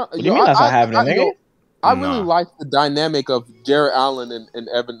 I don't. What do you mean that's not happening? I really like the dynamic of Jared Allen and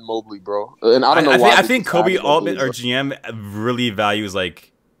Evan Mobley, bro. And I don't know why. I think Kobe Altman, our GM, really values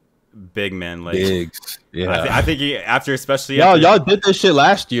like big men, like bigs. Yeah, I think especially y'all did this shit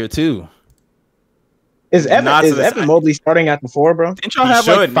last year too. Is Evan Mobley starting at the 4, bro? Didn't y'all have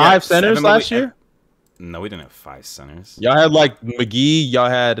like 5 centers last year? No, we didn't have 5 centers. Y'all had like McGee. Y'all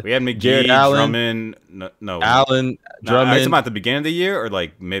had We had McGee, Jared Allen, Drummond. No, Allen, No, are you Drummond. talking about at the beginning of the year or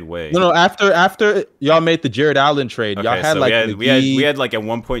like midway? No, after y'all made the Jared Allen trade, y'all Okay, had so like we had like at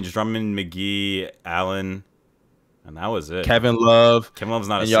one point Drummond, McGee, Allen, and that was it. Kevin Love. Kevin Love's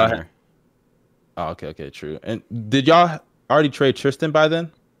not a and y'all center. Oh, okay, true. And did y'all already trade Tristan by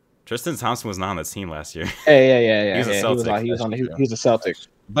then? Tristan Thompson was not on the team last year. Yeah. He was a Celtic. He was a Celtic.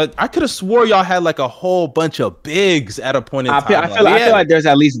 But I could have swore y'all had like a whole bunch of bigs at a point in time. I feel like there's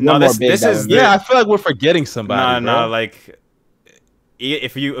at least one more big. I feel like we're forgetting somebody. No, like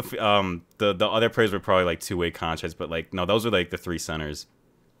if the other players were probably like 2-way contracts, but like no, those were like the 3 centers.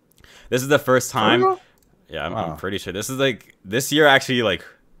 This is the first time. Yeah, I'm pretty sure this is like this year actually like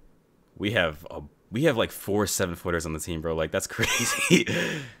we have like 4 7-footers on the team, bro. Like that's crazy.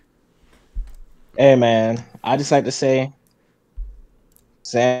 Hey man, I just like to say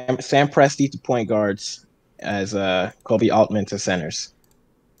Sam Presti to point guards as Kobe Altman to centers.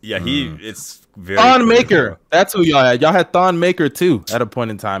 Yeah, it's very Thon Maker. That's who y'all had. Y'all had Thon Maker too at a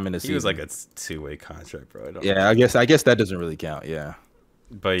point in time in the season. He was like a 2-way contract, bro. I guess that doesn't really count. Yeah.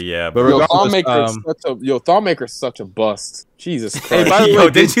 But Thon Maker's such a bust. Jesus Christ. Hey, by the way,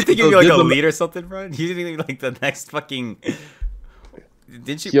 didn't you think you'd be like a lead or something, bro? You didn't think like the next fucking.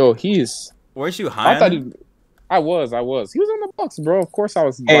 Did you? Yo, he's. Weren't you high? I was. He was on the Bucks, bro. Of course, I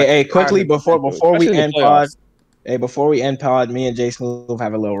was. Hey, quickly before we end pod. Hey, before we end pod, me and Jay Smooth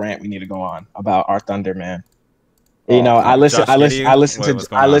have a little rant we need to go on about our Thunder, man. You know, I listen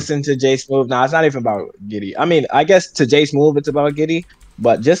to Jay Smooth. Now it's not even about Giddey. I mean, I guess to Jay Smooth it's about Giddey,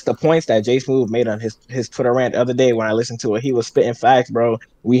 but just the points that Jay Smooth made on his Twitter rant the other day when I listened to it, he was spitting facts, bro.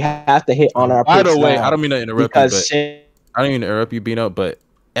 We have to hit on our. By the way, I don't mean to interrupt you, but I don't mean to interrupt you, Bino, but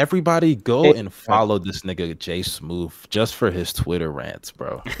everybody go and follow this nigga Jay Smooth just for his Twitter rants,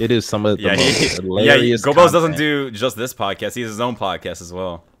 bro. It is some of the most hilarious. Gobos doesn't do just this podcast; he has his own podcast as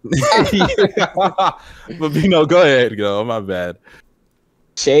well. But Bino, go ahead, go. My bad.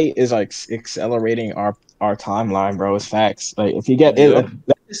 Shay is like accelerating our timeline, bro. It's facts. Like if you get it, let's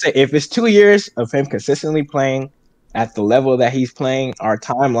just say if it's 2 years of him consistently playing at the level that he's playing, our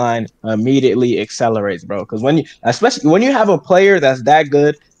timeline immediately accelerates, bro. Because especially when you have a player that's that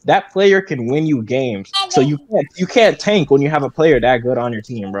good, that player can win you games. So you can't tank when you have a player that good on your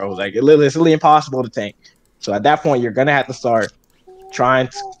team, bro. Like it's literally impossible to tank. So at that point, you're gonna have to start trying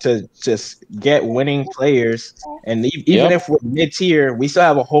to just get winning players. And even if we're mid-tier, we still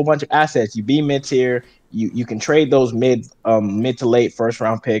have a whole bunch of assets. You be mid-tier, you can trade those mid to late first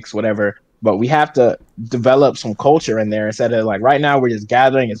round picks, whatever. But we have to develop some culture in there instead of like right now we're just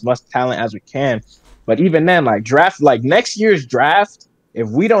gathering as much talent as we can. But even then, like next year's draft, if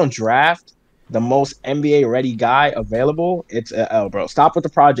we don't draft the most NBA ready guy available, it's a L, bro. Stop with the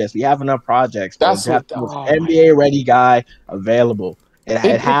projects. We have enough projects. That's the most NBA ready guy available.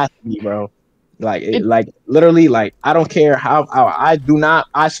 It has to be, bro. Like literally, like I don't care how I do not.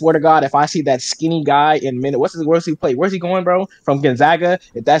 I swear to God, if I see that skinny guy in minute, where's he play? Where's he going, bro? From Gonzaga.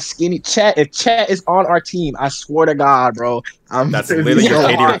 If that skinny if Chet is on our team, I swear to God, bro. That's literally your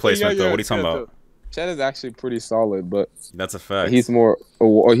KD replacement, though. What are you talking about? Chet is actually pretty solid, but that's a fact. He's more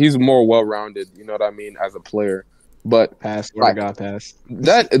well-rounded. You know what I mean as a player. But pass.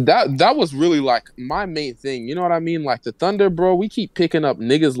 That was really like my main thing. You know what I mean? Like the Thunder, bro. We keep picking up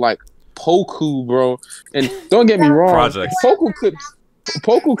niggas like Poku, bro. And don't get me wrong,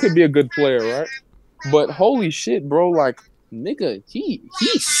 Poku could be a good player, right? But holy shit, bro, like nigga, he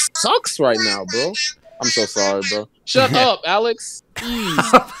sucks right now, bro. I'm so sorry, bro. Shut up, Alex.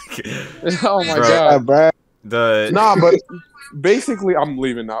 Jeez. Oh my god, bro. But basically, I'm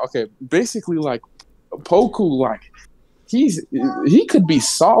leaving now. Okay, basically, like Poku, like he could be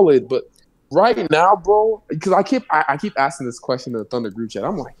solid, but right now, bro, because I keep asking this question in the Thunder group chat.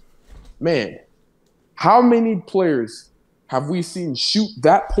 I'm like, man, how many players have we seen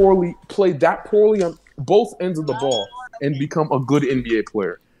play that poorly on both ends of the ball and become a good NBA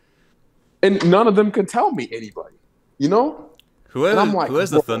player? And none of them can tell me anybody, you know? Who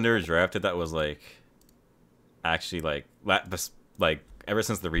has the Thunder drafted that was like actually like ever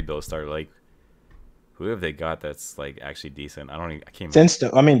since the rebuild started, like who have they got that's like actually decent? I can't. The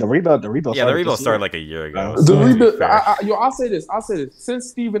rebuild. Yeah, the rebuild started like a year ago. The rebuild. I'll say this. Since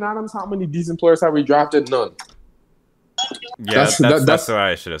Steven Adams, how many decent players have we drafted? None. Yeah, that's what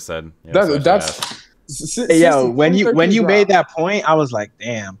I should have said. Yeah, when you made that point, I was like,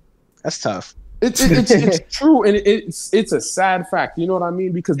 damn, that's tough. It's true, and it's a sad fact. You know what I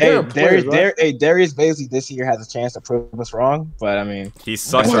mean? Because Darius Bazley this year has a chance to prove us wrong, but I mean, he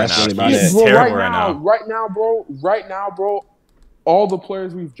sucks right now. He's terrible right now. Right now, bro. All the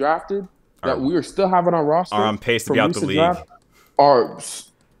players we've drafted that we are still having on roster are on pace to be out the league draft are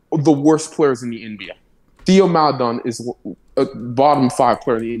the worst players in the NBA. Theo Maledon is a bottom 5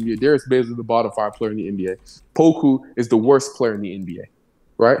 player in the NBA. Darius Bazley is the bottom 5 player in the NBA. Poku is the worst player in the NBA,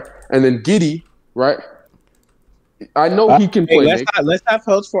 right? And then Giddey, right? I know he can play. Let's have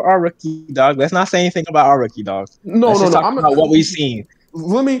hopes for our rookie dog. Let's not say anything about our rookie dogs. No. I'm about what we've seen.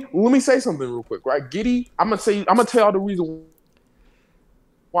 Let me say something real quick, right? Giddey, I'm gonna tell y'all the reason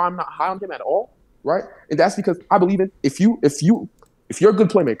why I'm not high on him at all, right? And that's because I believe in if you're a good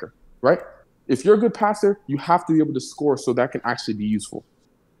playmaker, right? If you're a good passer, you have to be able to score so that can actually be useful.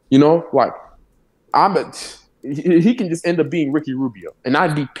 You know, like he can just end up being Ricky Rubio, and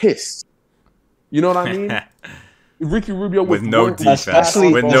I'd be pissed. You know what I mean? Ricky Rubio with no defense.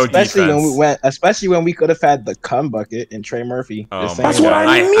 Especially when we could have had the cum bucket and Trey Murphy. Oh that's what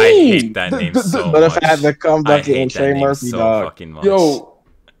I mean. I hate that name so much. Could have had the cum bucket and Trey Murphy, so dog. Yo,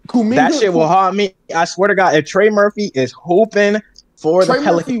 Kuminga, that shit will haunt me. I swear to God, if Trey Murphy is hooping for the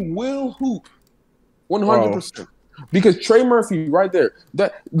Pelicans, Trey Murphy will hoop 100%. Because Trey Murphy, right there.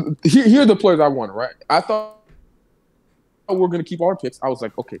 Here are the players I wanted. Right, I thought we're gonna keep all our picks. I was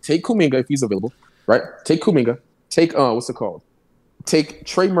like, okay, take Kuminga if he's available. Right, take Kuminga. Take Take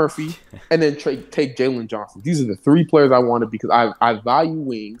Trey Murphy, and then take Jalen Johnson. These are the 3 players I wanted because I value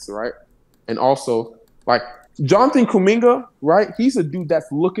wings, right? And also, like, Jonathan Kuminga, right? He's a dude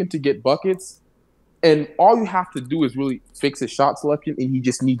that's looking to get buckets, and all you have to do is really fix his shot selection, and he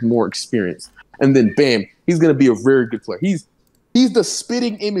just needs more experience. And then, bam, he's going to be a very good player. He's the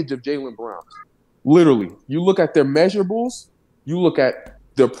spitting image of Jaylen Brown. Literally. You look at their measurables, you look at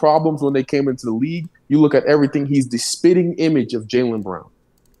their problems when they came into the league, you look at everything, he's the spitting image of Jaylen Brown.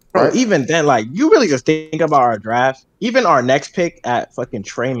 Right? Bro, even then, like, you really just think about our draft. Even our next pick at fucking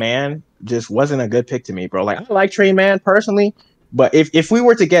Trey Mann just wasn't a good pick to me, bro. Like, I like Trey Mann personally, but if we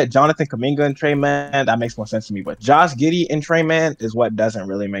were to get Jonathan Kuminga and Trey Mann, that makes more sense to me. But Josh Giddey and Trey Mann is what doesn't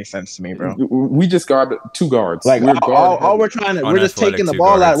really make sense to me, bro. We just got 2 guards. Like, all we're trying to, we're just taking the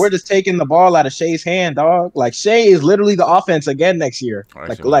ball out. We're just taking the ball out of Shay's hand, dog. Like, Shay is literally the offense again next year.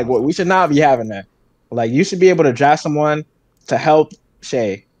 Like what we should not be having that. Like, you should be able to draft someone to help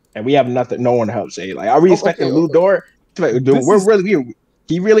Shay, and we have no one to help Shay. Like, are we expecting Lou Dort?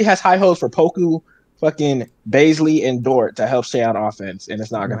 He really has high hopes for Poku, fucking Bazley, and Dort to help Shay on offense, and it's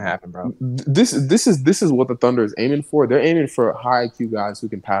not gonna happen, bro. This is what the Thunder is aiming for. They're aiming for high IQ guys who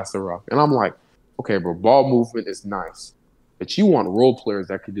can pass the rock, and I'm like, okay, bro, ball movement is nice, but you want role players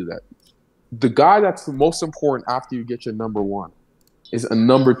that can do that. The guy that's the most important after you get your number 1 is a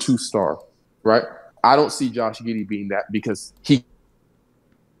number 2 star, right? I don't see Josh Giddey being that because he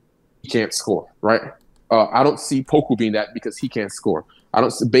can't score, right? I don't see Poku being that because he can't score. I don't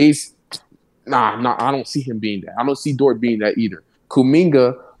see Baze. I don't see him being that. I don't see Dort being that either.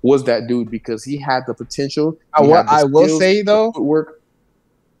 Kuminga was that dude because he had the potential. I will say though,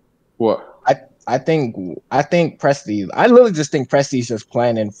 what? I think Presti. I literally just think Presti's just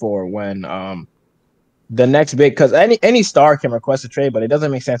planning for when the next big, because any star can request a trade, but it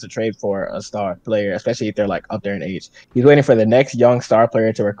doesn't make sense to trade for a star player, especially if they're like up there in age. He's waiting for the next young star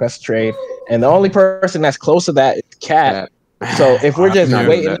player to request a trade, and the only person that's close to that is Cat. So if we're just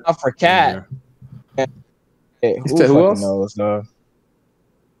waiting up for Cat, who fucking knows, though?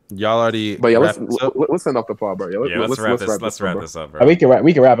 Y'all already. But yeah, let's send off the pod, bro. Let's wrap this up, bro. We can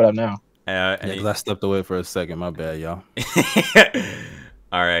wrap it up now. I stepped away for a second. My bad, y'all.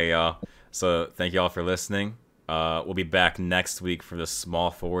 All right, y'all. So thank you all for listening. We'll be back next week for the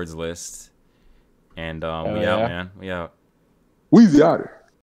small forwards list. And we out, man. We out. We out.